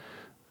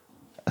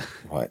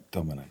 Right,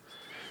 dominates.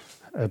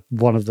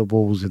 One of the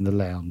walls in the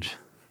lounge.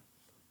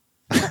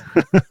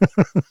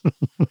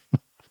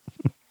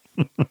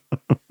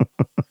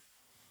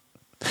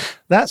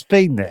 That's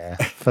been there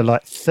for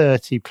like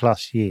 30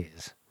 plus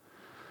years.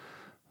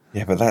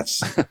 Yeah, but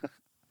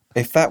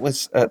if that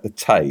was at the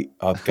Tate,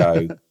 I'd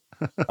go,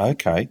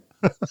 okay.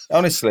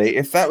 Honestly,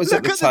 if that was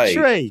at the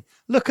Tate.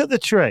 Look at the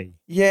tree.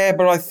 Yeah,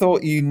 but I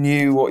thought you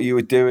knew what you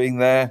were doing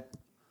there.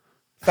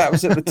 If that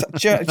was at the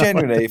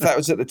genuinely, if that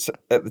was at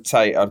the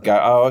Tate, I'd go,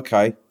 oh,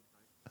 okay.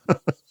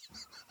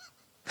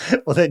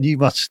 Well, then you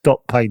must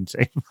stop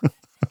painting.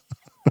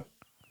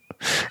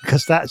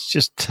 Because that's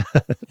just...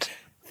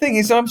 Thing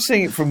is, I'm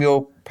seeing it from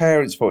your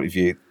parents' point of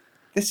view.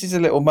 This is a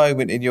little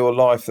moment in your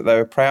life that they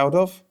were proud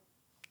of.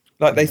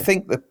 Like, they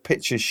think the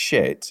picture's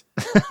shit,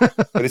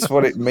 but it's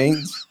what it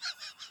means.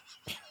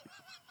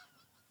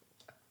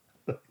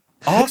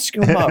 Ask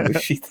your mum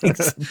if she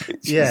thinks the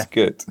picture's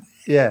good.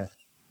 Yeah.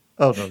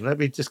 Hold on, let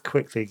me just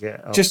quickly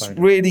get...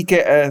 really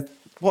get a...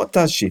 What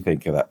does she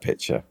think of that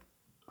picture?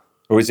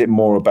 Or is it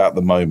more about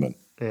the moment?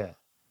 Yeah.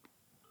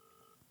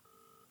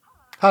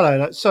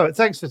 Hello, sorry,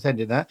 thanks for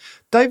sending that.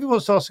 David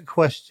wants to ask a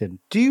question.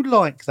 Do you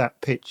like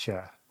that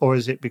picture, or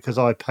is it because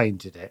I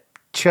painted it?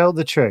 Tell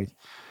the truth.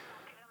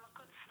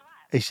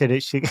 He said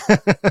it should...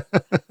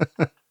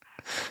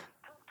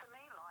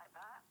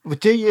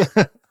 Do you...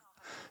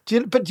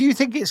 But do you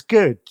think it's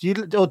good?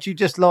 Or do you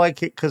just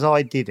like it because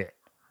I did it?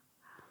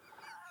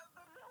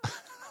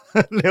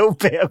 A little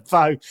bit of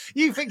both.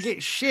 You think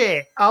it's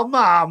shit? Oh,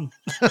 Mum.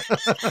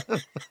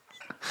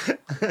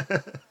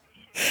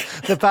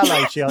 The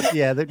ballet shot.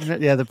 Yeah,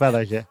 the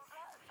ballet shot.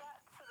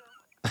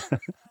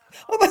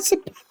 Oh, that's a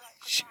ballet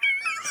shoe.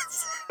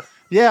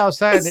 Yeah, I was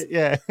saying it.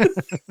 Yeah.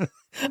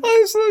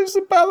 It's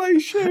a ballet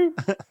shoe.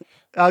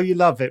 Oh, you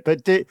love it,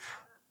 but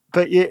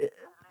would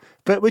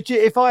you?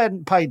 If I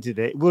hadn't painted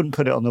it, wouldn't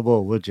put it on the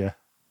wall, would you?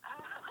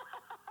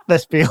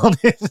 Let's be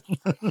honest.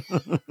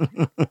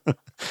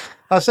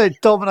 I said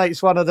it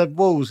dominates one of the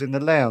walls in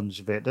the lounge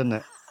a bit, doesn't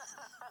it?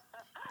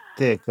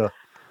 Dear God.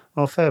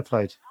 Oh, fair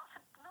play.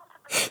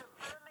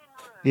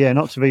 Yeah,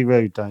 not to be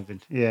rude,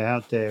 David. Yeah,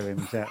 how dare him,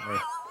 exactly.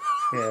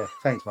 Yeah,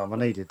 thanks, Mum. I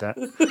needed that.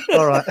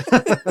 All right.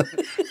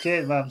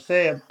 Cheers, Mum.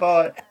 See you.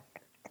 Bye.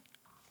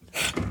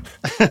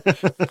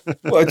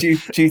 What do you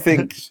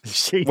think?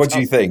 What do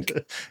you think?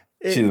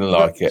 She didn't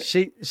like it.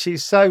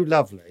 She's so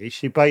lovely.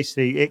 She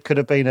basically, it could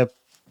have been a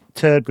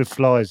turd with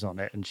flies on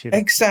it, and she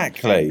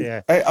exactly.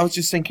 Yeah. I was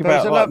just thinking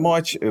about like my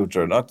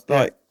children.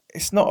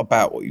 It's not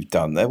about what you've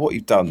done there. What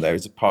you've done there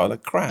is a pile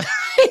of crap.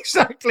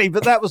 Exactly,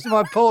 but that was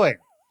my point.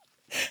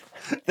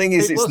 Thing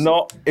is, it's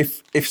not.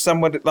 If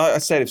someone, like I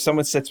said, if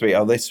someone said to me,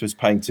 "Oh, this was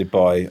painted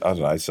by I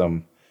don't know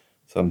some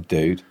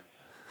dude,"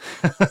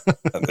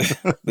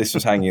 this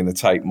was hanging in the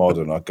Tate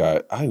Modern, I'd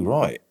go, "Oh,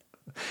 right."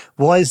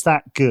 Why is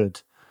that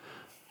good?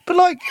 But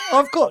like,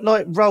 I've got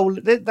like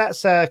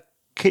that's our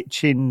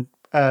kitchen.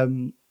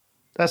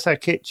 That's our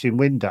kitchen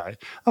window.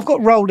 I've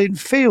got rolling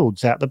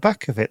fields out the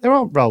back of it. There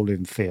aren't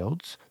rolling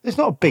fields. There's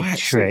not a big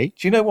tree.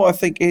 Do you know what I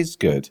think is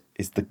good?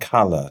 Is the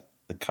colour.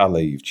 The colour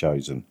you've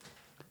chosen.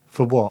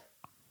 For what?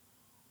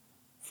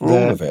 For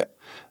all of it.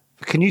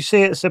 Can you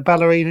see it's a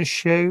ballerina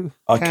shoe?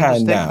 I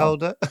can now.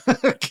 Holder?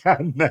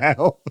 Can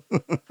now.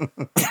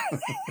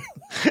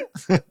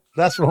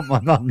 That's what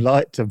my mum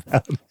liked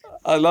about it.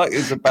 I like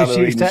it's a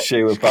ballerina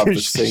shoe above the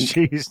sink.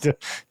 She used to,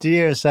 do you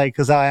hear her say,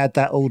 because I had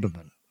that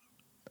ornament?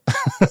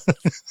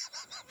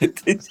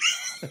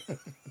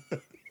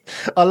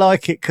 I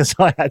like it because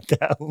I had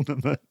that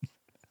ornament.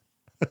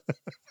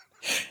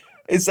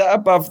 Is that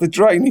above the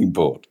draining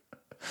board?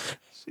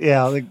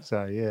 Yeah, I think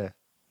so, yeah.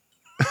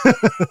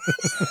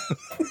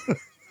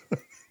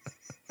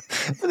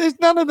 But there's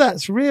none of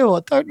that's real. I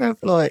don't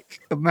have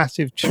like a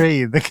massive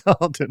tree in the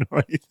garden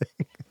or anything.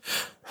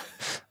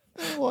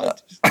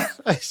 What?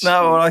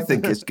 No, I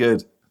think it's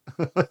good.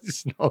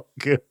 It's not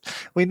good.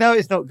 We know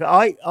it's not good.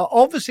 I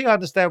obviously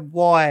understand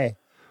why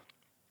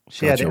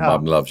she had it your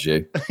up. mum loves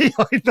you.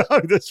 I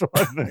know, that's what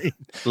I mean.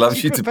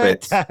 Loves you to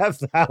bits. To have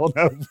that on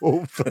her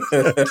wall for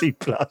 30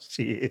 plus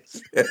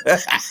years.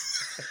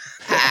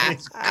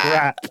 It's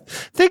crap.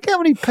 Think how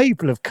many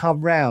people have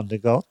come round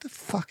and go, what the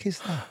fuck is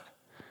that?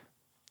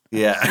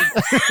 Yeah.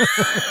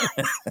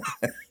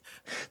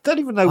 Don't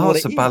even know what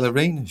it's a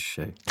ballerina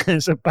shoe.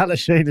 It's a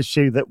ballerina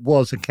shoe that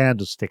was a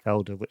candlestick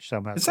holder, which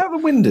somehow... Is that the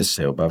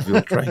windowsill above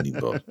your training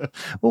board?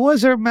 Well,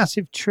 was there a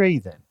massive tree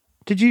then?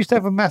 Did you used to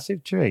have a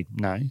massive tree?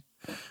 No.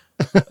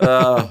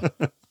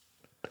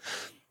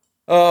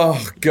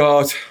 Oh,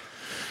 God.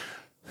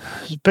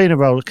 It's been a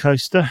roller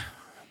coaster.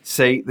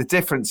 See, the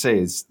difference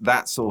is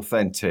that's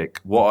authentic.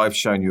 What I've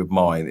shown you of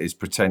mine is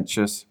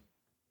pretentious.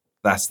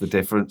 That's the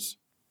difference.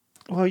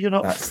 Well, you're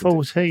not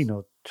 14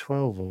 or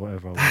 12 or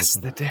whatever. That's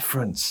the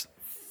difference.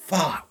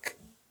 Fuck.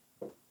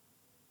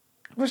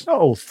 Well, it's not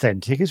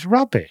authentic. It's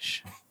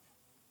rubbish.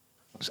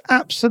 It's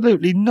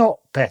absolutely not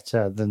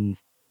better than...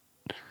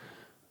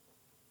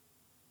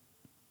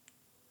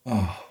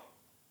 Oh,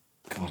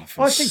 God,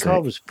 I think sick. I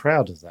was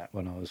proud of that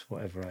when I was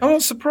whatever age. I'm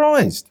not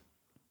surprised.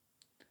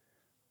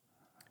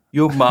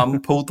 Your mum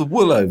pulled the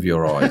wool over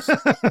your eyes.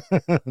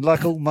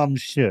 Like all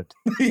mums should.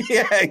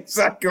 Yeah,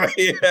 exactly.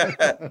 Yeah.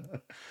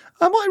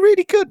 Am I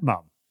really good,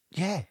 Mum?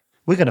 Yeah.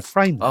 We're going to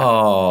frame that.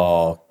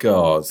 Oh,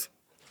 God.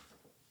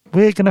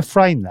 We're going to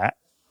frame that.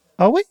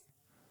 Are we?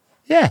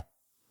 Yeah.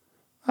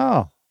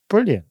 Oh,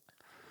 brilliant.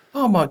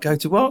 I might go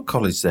to art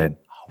college then.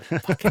 Oh,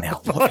 fucking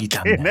hell. What have you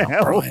done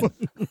now, Brian?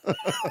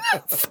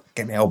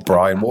 Fucking hell,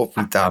 Brian. What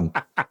have we done?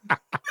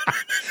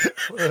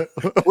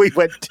 We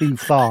went too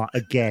far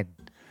again.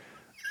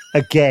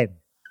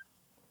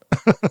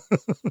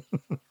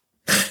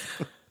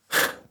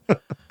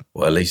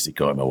 Well, at least it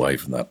got him away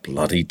from that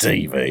bloody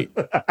TV.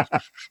 Do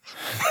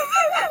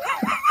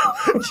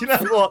you know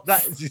what?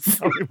 That is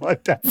something my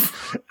dad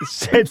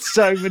said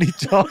so many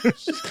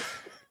times.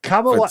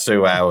 Come away. For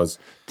 2 hours.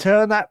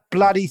 Turn that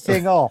bloody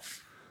thing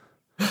off.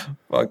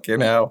 Fucking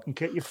hell. And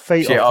get your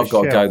feet Shit, off I've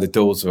got to go. The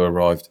doors have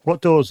arrived.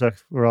 What doors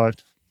have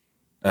arrived?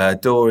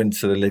 Door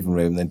into the living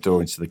room, then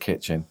door into the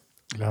kitchen.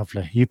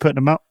 Lovely. You putting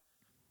them up?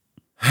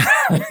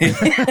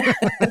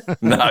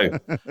 No.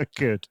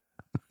 Good.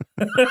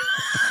 I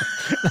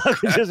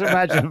can just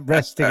imagine them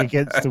resting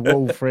against the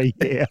wall for a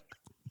year.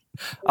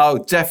 Oh,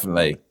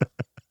 definitely.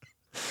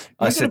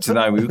 I said to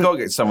Naomi, we've got to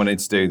get someone in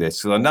to do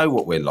this because I know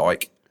what we're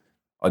like.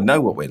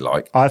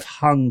 I've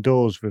hung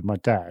doors with my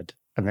dad,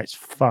 and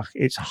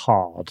it's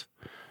hard.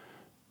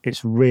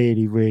 It's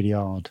really, really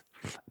hard.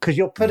 Because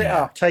you'll put it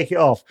up, take it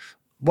off.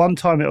 One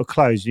time it'll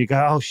close. You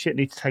go, oh shit,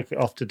 need to take it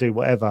off to do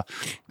whatever.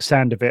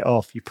 Sand a bit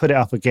off. You put it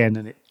up again,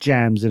 and it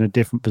jams in a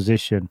different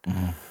position.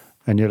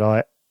 And you're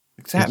like,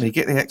 Exactly.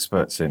 Get the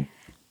experts in.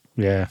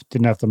 Yeah,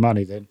 didn't have the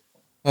money then.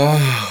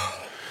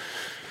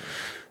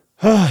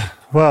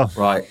 Well.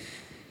 Right.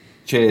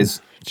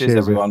 Cheers. Cheers,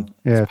 everyone.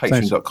 Yeah,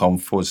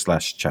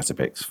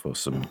 patreon.com/Chatterpix for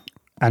some.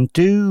 And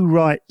do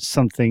write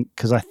something,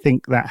 because I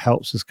think that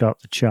helps us go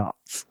up the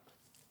charts.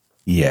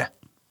 Yeah.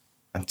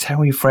 And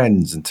tell your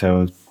friends and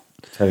tell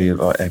your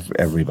like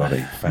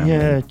everybody, family.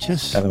 Yeah,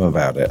 just tell them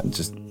about it and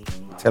just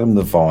tell them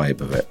the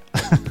vibe of it.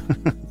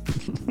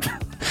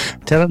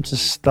 Tell them to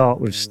start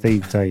with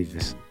Steve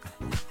Davis.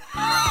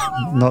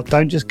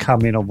 Don't just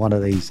come in on one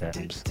of these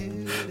apps.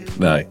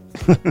 No.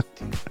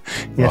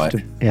 You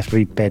have to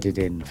be bedded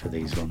in for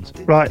these ones.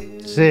 Right.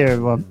 See you,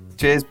 everyone.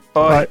 Cheers.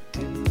 Bye.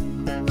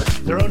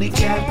 They're only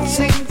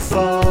chatting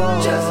for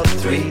just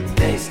 3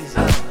 days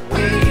a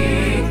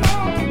week.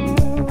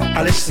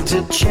 I listen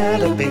to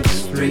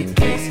Chatterpix 3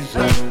 days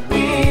a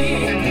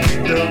week.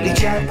 They're only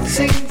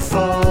chatting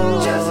for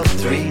just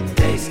 3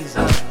 days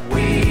a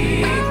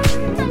week.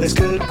 There's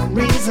good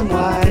reason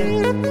why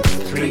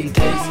 3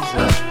 days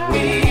a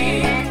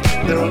week.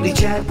 They're only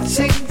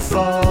chatting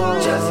for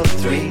just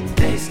 3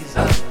 days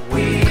a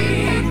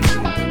week.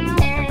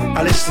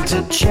 I listen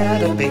to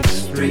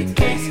Chatterpix 3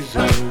 days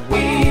a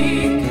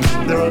week.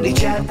 They're only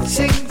chatting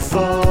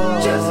for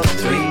just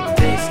 3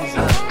 days a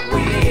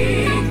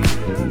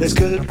week. There's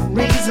good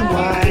reason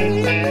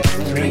why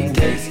 3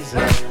 days a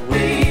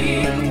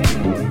week.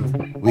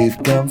 We've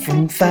gone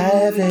from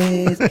 5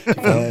 days to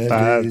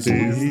 5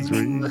 days a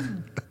week.